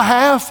like I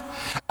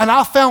have, and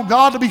I found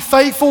God to be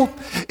faithful,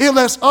 it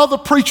lets other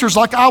preachers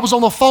like I was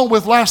on the phone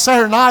with last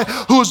Saturday night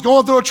who was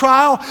going through a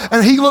trial,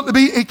 and he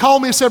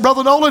called me and said,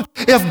 Brother Nolan,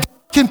 if God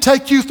can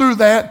take you through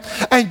that,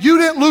 and you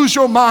didn't lose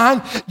your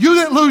mind, you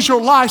didn't lose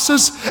your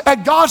license,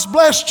 and God's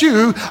blessed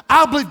you,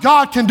 I believe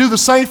God can do the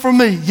same for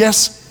me.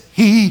 Yes,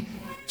 he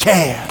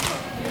can.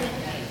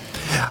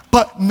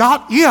 But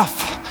not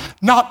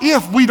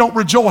if we don't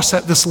rejoice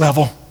at this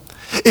level.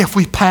 If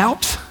we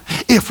pout,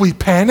 if we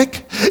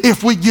panic,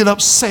 if we get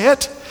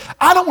upset,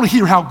 I don't want to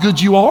hear how good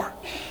you are.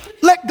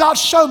 Let God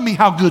show me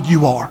how good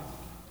you are.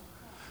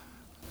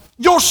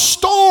 Your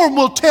storm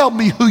will tell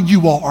me who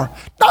you are,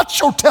 not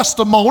your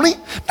testimony,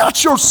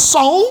 not your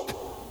song.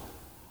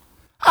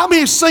 How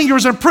many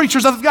singers and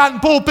preachers have gotten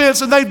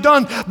pulpits and they've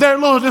done their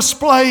little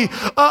display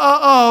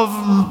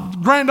of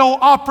Grand Ole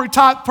Opry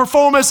type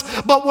performance,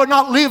 but we're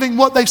not living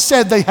what they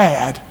said they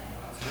had?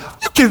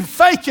 You can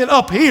fake it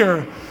up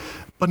here,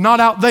 but not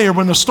out there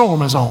when the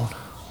storm is on.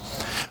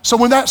 So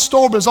when that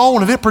storm is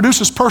on and it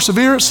produces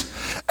perseverance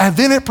and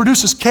then it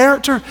produces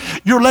character,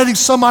 you're letting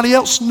somebody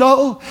else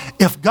know,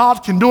 if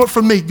God can do it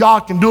for me,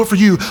 God can do it for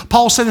you.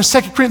 Paul said in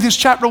 2 Corinthians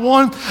chapter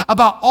 1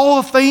 about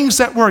all the things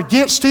that were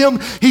against him.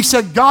 He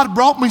said, God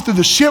brought me through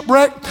the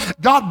shipwreck.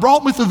 God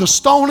brought me through the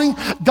stoning.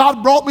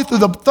 God brought me through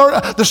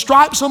the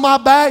stripes on my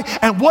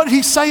back. And what did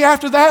he say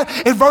after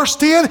that? In verse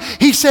 10,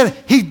 he said,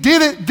 he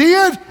did it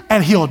then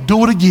and he'll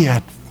do it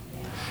again.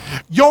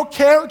 Your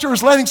character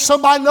is letting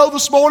somebody know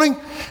this morning,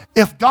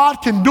 if God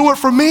can do it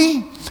for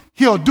me,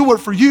 he'll do it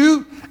for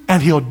you,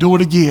 and he'll do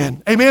it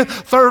again. Amen.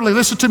 Thirdly,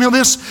 listen to me on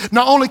this.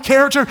 Not only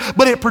character,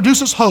 but it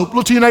produces hope.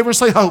 Look to your neighbor and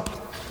say hope.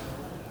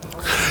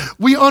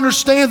 We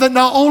understand that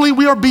not only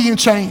we are being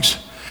changed,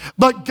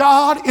 but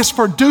God is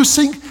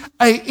producing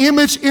an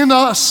image in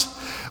us.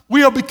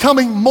 We are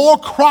becoming more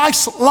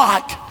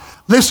Christ-like.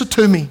 Listen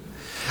to me.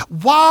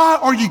 Why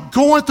are you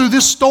going through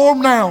this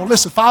storm now?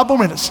 Listen, 5 more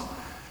minutes.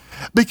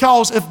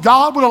 Because if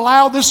God would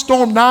allow this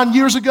storm 9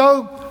 years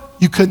ago,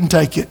 you couldn't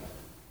take it.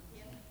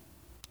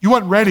 You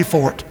weren't ready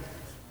for it.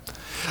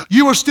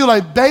 You were still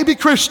a baby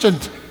Christian.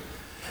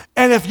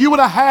 And if you would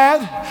have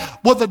had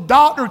what the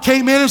doctor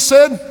came in and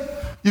said,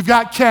 you've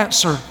got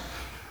cancer,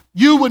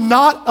 you would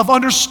not have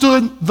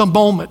understood the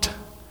moment.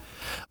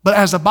 But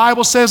as the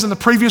Bible says in the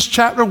previous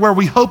chapter where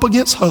we hope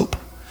against hope,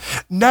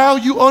 now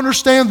you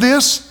understand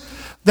this,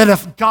 that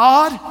if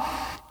God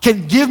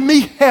can give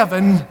me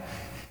heaven,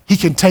 he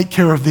can take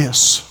care of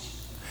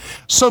this.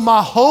 So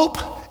my hope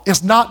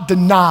is not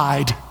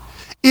denied.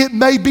 It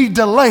may be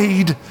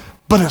delayed,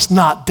 but it's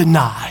not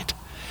denied.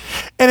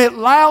 And it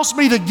allows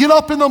me to get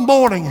up in the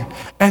morning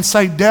and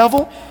say,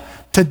 devil,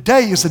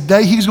 today is the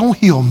day he's going to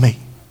heal me.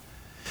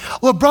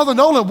 Well, Brother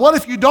Nolan, what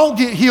if you don't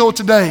get healed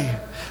today?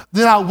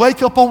 Then I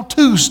wake up on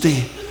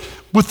Tuesday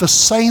with the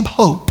same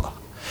hope.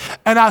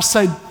 And I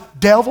say,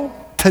 devil,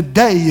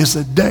 today is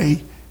the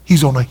day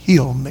he's going to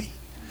heal me.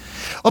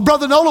 Well,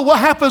 Brother Nolan, what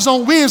happens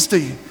on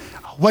Wednesday?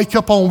 I wake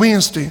up on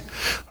Wednesday.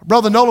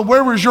 Brother Nolan,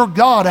 where was your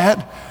God at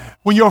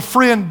when your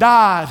friend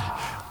died,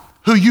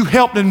 who you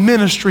helped in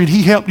ministry and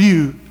he helped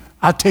you?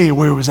 I tell you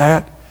where he was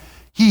at.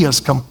 He is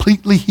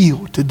completely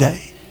healed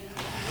today.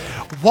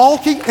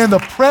 Walking in the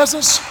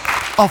presence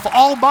of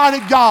Almighty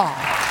God.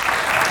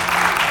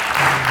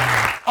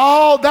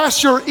 Oh,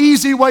 that's your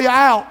easy way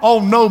out. Oh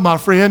no, my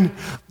friend,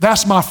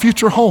 that's my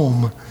future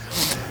home.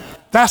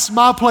 That's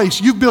my place.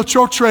 You built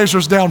your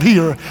treasures down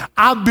here.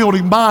 I'm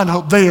building mine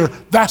up there.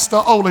 That's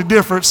the only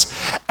difference.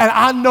 And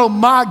I know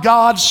my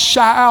God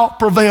shall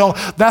prevail.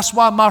 That's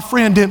why my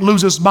friend didn't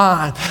lose his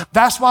mind.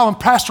 That's why when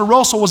Pastor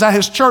Russell was at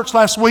his church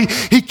last week,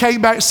 he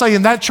came back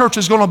saying that church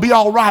is going to be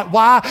all right.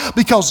 Why?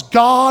 Because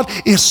God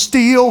is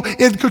still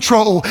in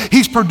control.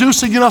 He's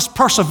producing in us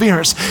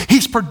perseverance.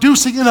 He's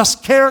producing in us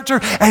character,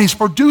 and he's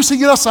producing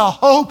in us a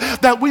hope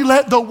that we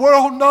let the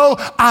world know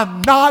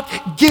I'm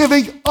not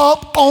giving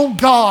up on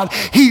God.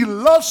 He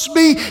loves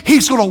me.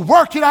 He's going to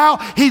work it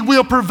out. He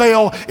will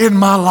prevail in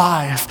my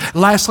life.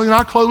 Lastly, and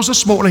I close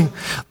this morning,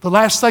 the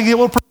last thing it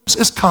will produce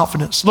is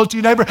confidence. Look to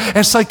your neighbor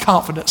and say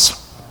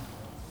confidence.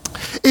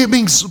 It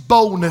means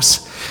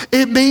boldness.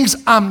 It means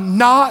I'm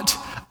not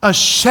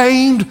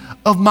ashamed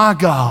of my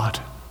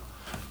God.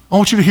 I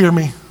want you to hear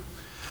me.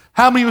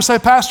 How many of you say,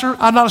 Pastor,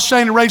 I'm not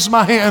ashamed to raise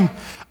my hand.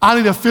 I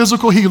need a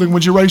physical healing.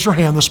 Would you raise your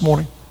hand this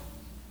morning?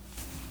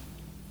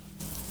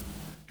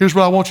 Here's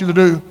what I want you to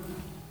do.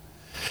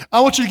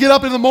 I want you to get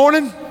up in the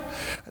morning,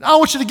 and I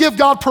want you to give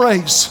God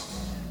praise.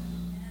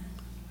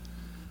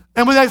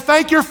 And when they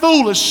think you're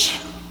foolish,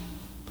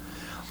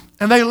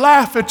 and they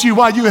laugh at you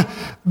while you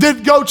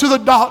didn't go to the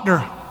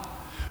doctor,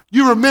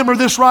 you remember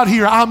this right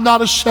here. I'm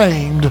not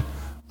ashamed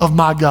of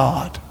my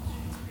God.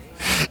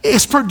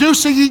 It's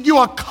producing in you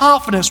a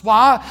confidence.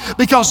 Why?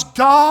 Because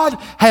God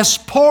has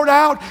poured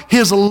out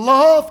his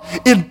love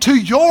into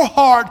your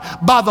heart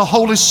by the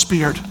Holy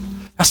Spirit.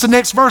 That's the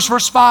next verse,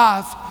 verse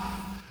 5.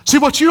 See,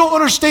 what you don't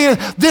understand,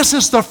 this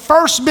is the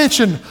first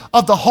mention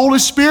of the Holy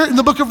Spirit in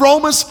the book of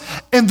Romans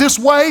in this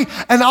way,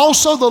 and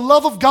also the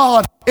love of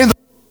God in the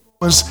book of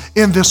Romans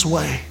in this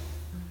way.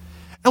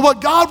 And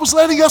what God was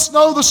letting us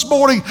know this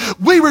morning,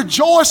 we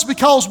rejoice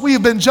because we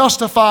have been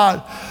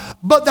justified.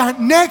 But that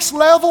next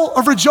level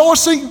of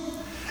rejoicing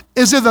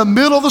is in the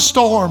middle of the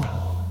storm.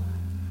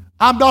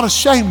 I'm not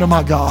ashamed of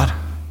my God.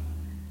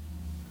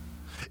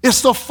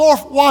 It's the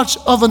fourth watch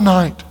of the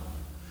night.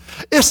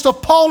 It's the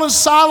Paul and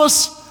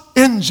Silas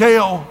in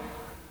jail.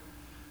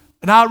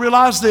 And I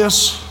realize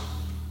this.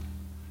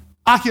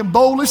 I can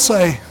boldly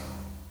say,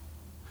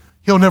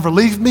 he'll never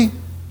leave me,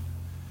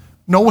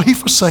 nor will he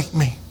forsake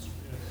me.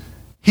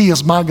 He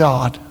is my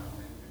God.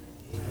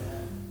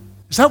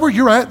 Is that where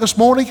you're at this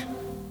morning?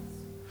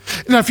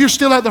 And if you're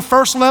still at the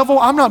first level,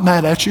 I'm not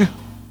mad at you.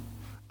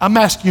 I'm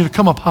asking you to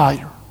come up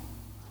higher.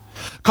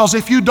 Because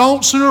if you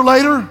don't, sooner or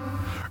later,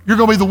 you're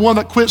going to be the one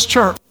that quits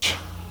church.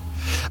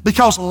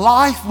 Because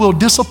life will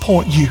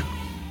disappoint you.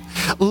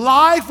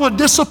 Life will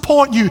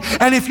disappoint you.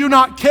 And if you're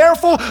not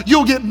careful,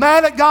 you'll get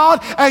mad at God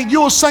and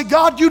you'll say,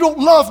 God, you don't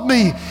love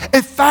me.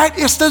 In fact,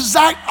 it's the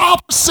exact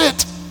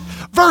opposite.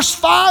 Verse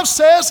 5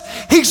 says,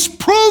 he's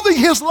proving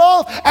his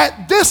love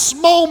at this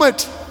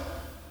moment.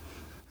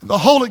 The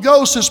Holy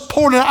Ghost is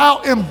pouring it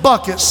out in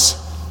buckets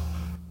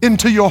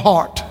into your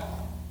heart.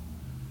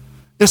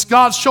 It's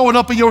God showing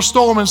up in your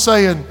storm and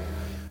saying,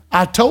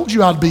 I told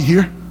you I'd be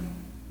here.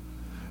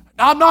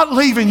 I'm not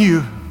leaving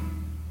you.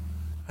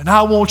 And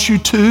I want you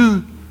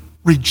to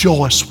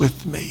rejoice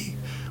with me.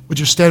 Would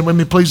you stand with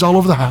me, please, all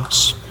over the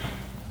house?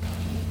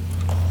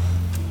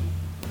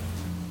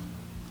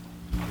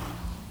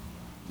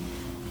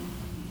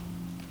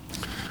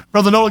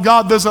 Brother Noah,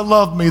 God doesn't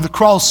love me. The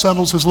cross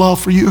settles his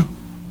love for you.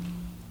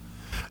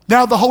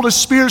 Now the Holy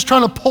Spirit's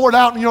trying to pour it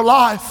out in your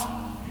life.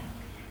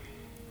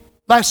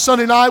 Last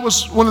Sunday night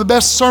was one of the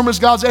best sermons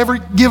God's ever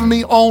given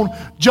me on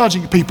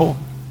judging people.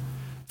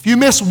 If you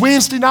missed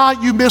Wednesday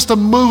night, you missed a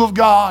move of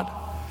God.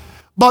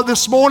 But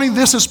this morning,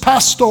 this is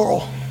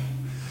pastoral.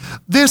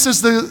 This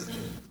is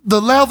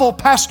the level of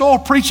pastoral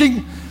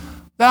preaching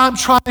that I'm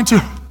trying to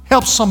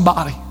help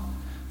somebody.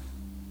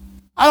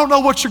 I don't know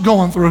what you're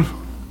going through.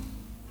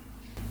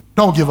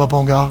 Don't give up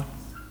on God.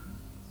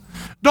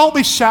 Don't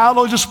be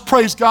shallow, just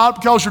praise God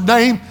because your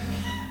name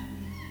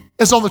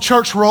is on the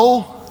church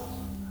roll.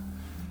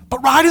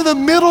 But right in the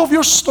middle of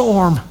your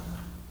storm,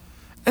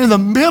 and in the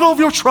middle of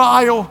your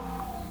trial,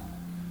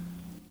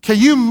 can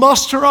you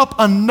muster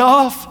up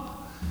enough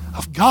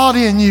of God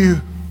in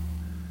you?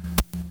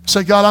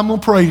 Say, God, I'm going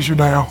to praise you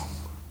now.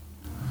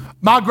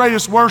 My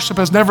greatest worship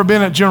has never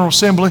been at General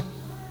Assembly.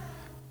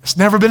 It's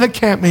never been at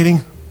camp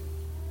meeting.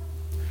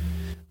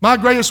 My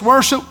greatest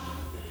worship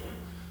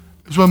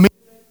is when we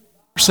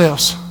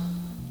ourselves.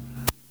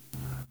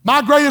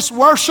 My greatest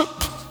worship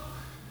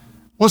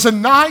was the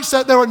nights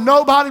that there were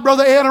nobody,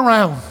 Brother Ed,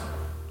 around.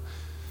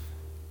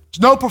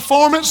 There's no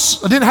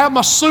performance. I didn't have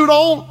my suit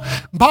on.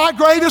 My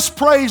greatest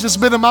praise has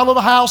been in my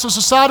little house at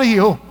Society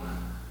Hill.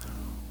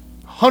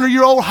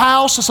 100-year-old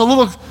house. It's a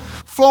little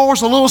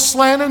floors, a little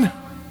slanting.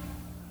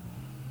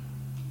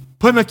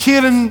 Putting a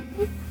kid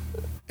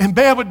in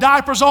bed with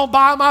diapers on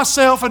by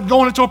myself and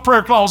going into a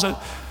prayer closet.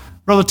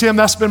 Brother Tim,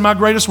 that's been my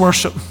greatest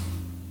worship. You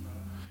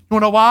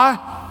want to know why?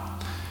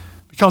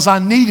 Because I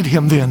needed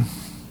him then.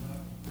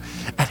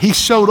 And he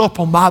showed up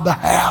on my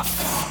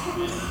behalf.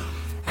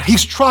 And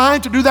he's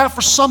trying to do that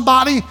for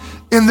somebody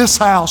in this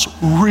house.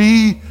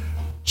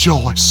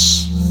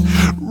 Rejoice.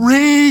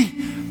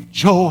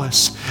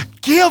 Rejoice.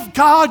 Give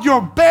God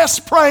your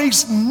best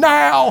praise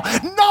now,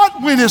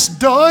 not when it's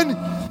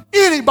done.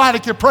 Anybody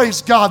can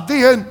praise God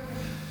then.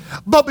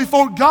 But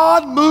before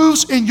God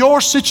moves in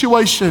your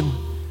situation,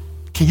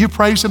 can you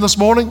praise him this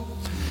morning?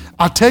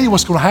 I'll tell you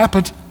what's going to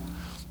happen.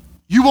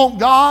 You want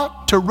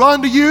God to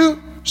run to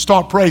you?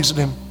 Start praising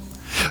him.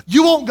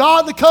 You want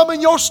God to come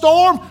in your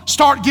storm?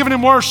 Start giving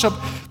him worship.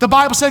 The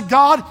Bible said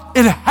God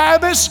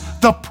inhabits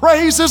the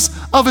praises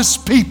of his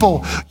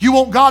people. You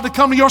want God to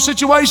come to your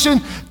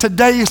situation?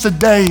 Today is the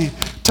day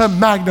to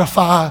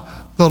magnify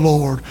the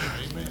Lord.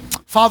 Amen.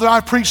 Father, I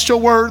preached your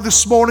word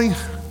this morning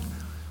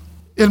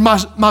in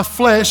my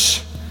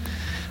flesh.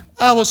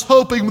 I was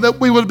hoping that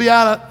we would be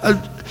at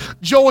a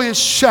joyous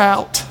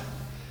shout.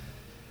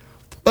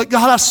 But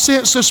God, I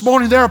sense this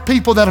morning there are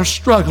people that are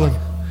struggling.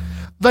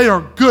 They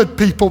are good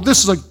people.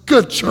 This is a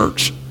good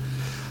church.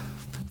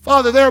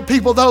 Father, there are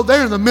people, though,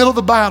 they're in the middle of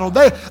the battle.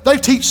 They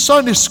teach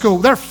Sunday school.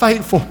 They're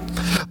faithful.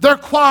 They're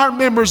choir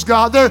members,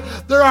 God.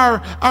 They're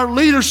our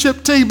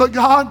leadership team, but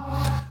God,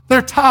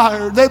 they're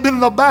tired. They've been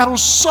in the battle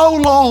so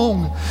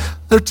long.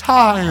 They're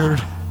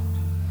tired.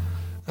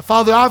 And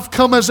Father, I've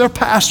come as their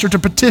pastor to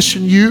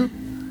petition you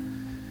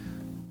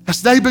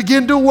as they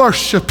begin to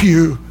worship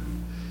you.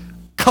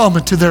 Come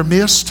into their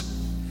midst.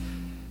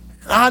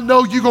 I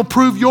know you're going to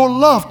prove your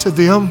love to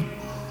them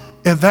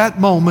in that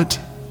moment.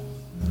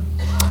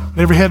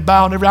 Every head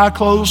bowed and every eye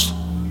closed.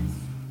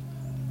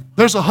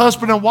 There's a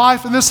husband and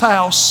wife in this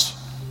house.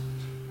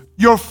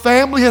 Your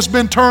family has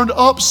been turned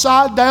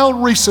upside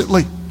down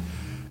recently.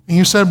 And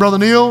you said, Brother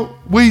Neil,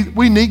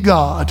 we need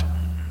God.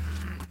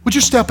 Would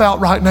you step out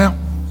right now?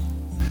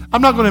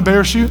 I'm not going to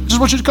embarrass you. I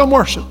just want you to come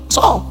worship. That's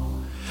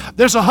all.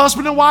 There's a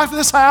husband and wife in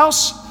this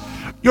house.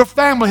 Your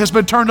family has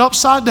been turned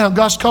upside down.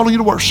 God's calling you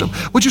to worship.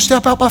 Would you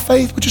step out by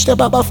faith? Would you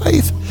step out by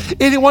faith?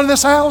 Anyone in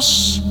this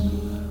house?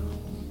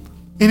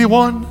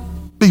 Anyone?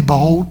 Be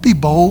bold. Be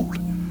bold.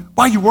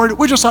 Why are you worried?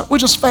 We're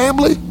just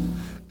family.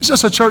 It's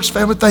just a church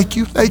family. Thank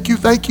you. Thank you.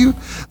 Thank you.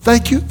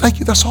 Thank you. Thank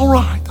you. That's all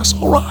right. That's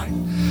all right.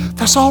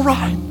 That's all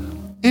right.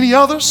 Any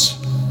others?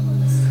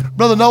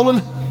 Brother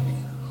Nolan,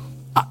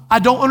 I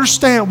don't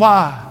understand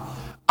why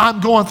I'm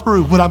going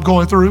through what I'm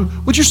going through.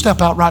 Would you step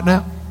out right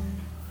now?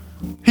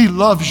 He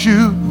loves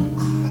you.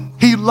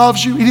 He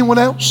loves you. Anyone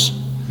else?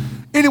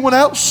 Anyone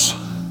else?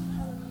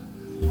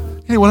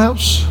 Anyone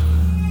else?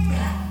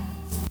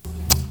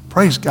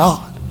 Praise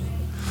God.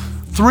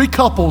 3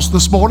 couples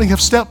this morning have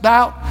stepped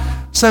out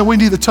saying we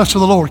need the touch of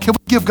the Lord. Can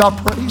we give God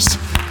praise?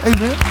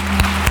 Amen.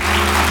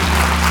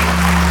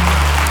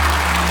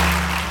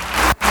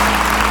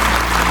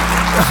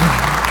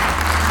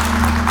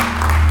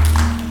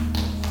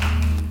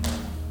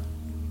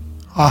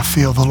 I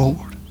feel the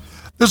Lord.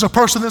 There's a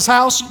person in this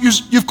house,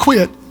 you've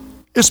quit.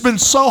 It's been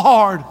so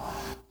hard.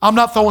 I'm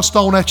not throwing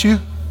stone at you.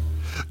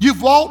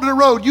 You've walked in the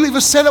road. You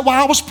even said it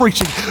while I was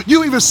preaching.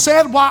 You even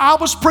said while I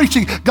was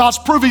preaching, God's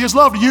proving his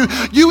love to you.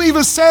 You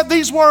even said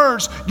these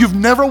words. You've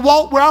never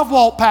walked where I've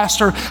walked,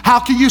 Pastor. How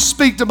can you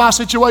speak to my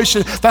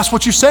situation? That's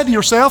what you said to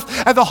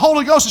yourself. And the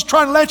Holy Ghost is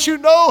trying to let you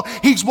know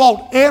he's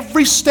walked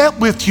every step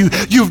with you.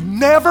 You've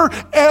never,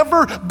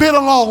 ever been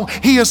alone.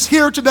 He is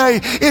here today.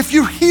 If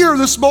you're here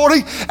this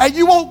morning and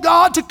you want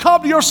God to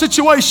come to your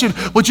situation,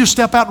 would you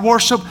step out and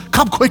worship?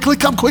 Come quickly,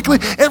 come quickly.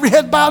 Every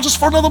head bowed just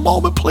for another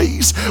moment,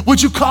 please.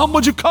 Would you come?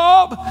 Would you come?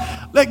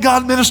 Let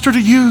God minister to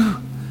you.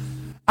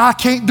 I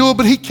can't do it,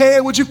 but he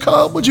can. Would you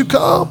come? Would you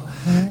come?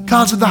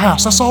 God's in the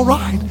house. That's all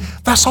right.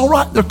 That's all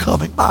right. They're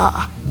coming.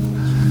 I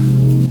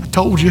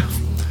told you.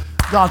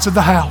 God's in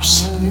the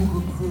house.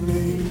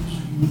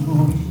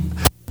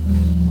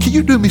 Can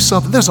you do me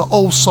something? There's an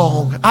old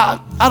song. I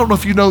don't know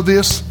if you know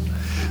this.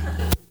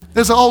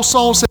 There's an old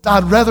song that says,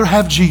 I'd rather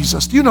have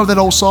Jesus. Do you know that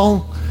old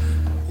song?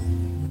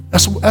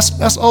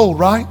 That's old,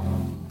 right?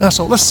 That's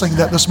all. Let's sing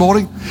that this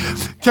morning.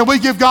 Can we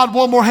give God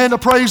one more hand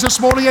of praise this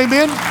morning?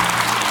 Amen.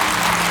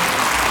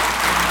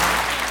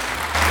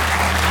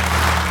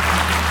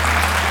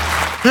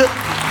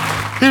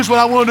 Here's what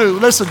I want to do.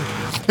 Listen,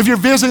 if you're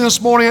visiting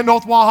this morning at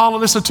North Walhalla,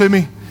 listen to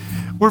me.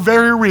 We're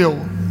very real.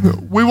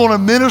 We want to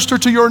minister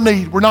to your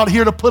need. We're not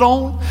here to put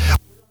on.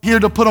 We're here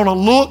to put on a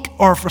look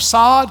or a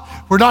facade.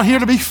 We're not here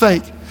to be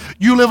fake.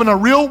 You live in a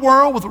real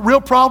world with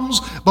real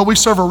problems, but we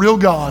serve a real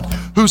God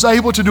who's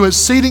able to do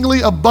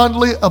exceedingly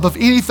abundantly above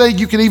anything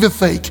you can even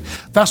think.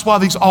 That's why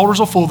these altars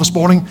are full this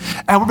morning,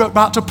 and we're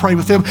about to pray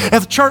with them.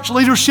 If the church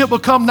leadership will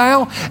come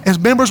now, as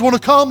members want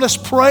to come, let's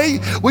pray.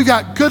 We've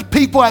got good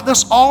people at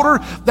this altar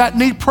that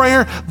need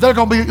prayer. They're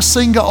going to be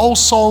singing an old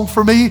song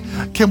for me.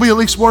 Can we at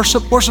least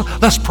worship?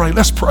 Let's pray.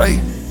 Let's pray.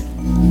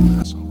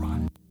 That's all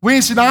right.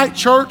 Wednesday night,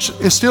 church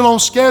is still on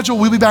schedule.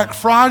 We'll be back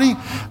Friday.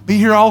 Be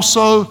here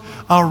also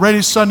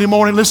ready Sunday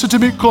morning. Listen to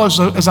me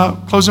as I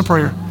close in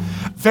prayer.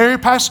 Very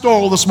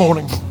pastoral this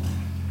morning.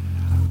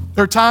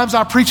 There are times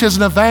I preach as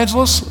an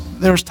evangelist.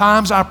 There's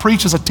times I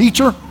preach as a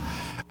teacher.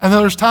 And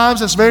there's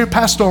times it's very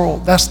pastoral.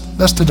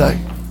 That's today.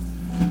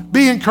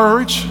 Be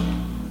encouraged.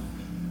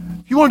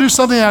 If you want to do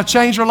something that'll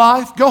change your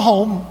life, go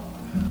home.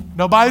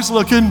 Nobody's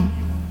looking.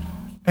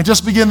 And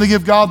just begin to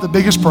give God the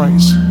biggest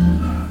praise.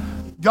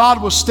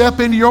 God will step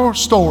into your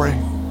story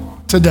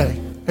today.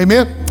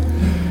 Amen.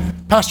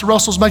 Pastor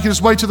Russell's making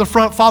his way to the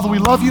front. Father, we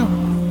love you.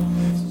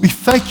 We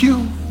thank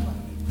you.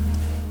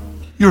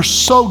 You're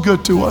so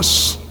good to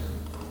us.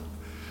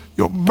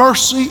 Your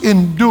mercy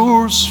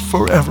endures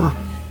forever.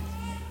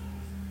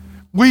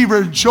 We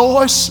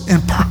rejoice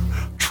in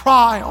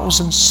trials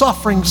and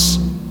sufferings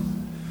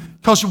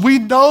because we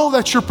know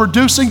that you're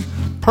producing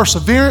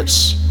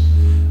perseverance,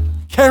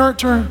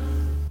 character,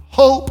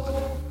 hope,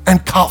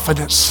 and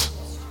confidence.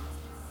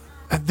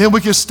 And then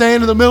we can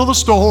stand in the middle of the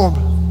storm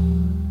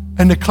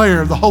and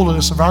declare the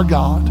holiness of our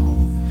God.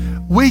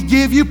 We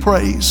give you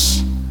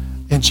praise.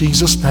 In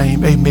Jesus'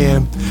 name,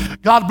 amen.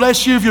 God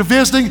bless you. If you're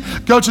visiting,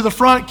 go to the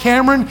front.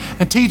 Cameron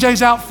and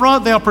TJ's out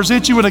front. They'll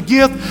present you with a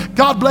gift.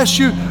 God bless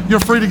you.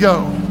 You're free to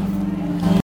go.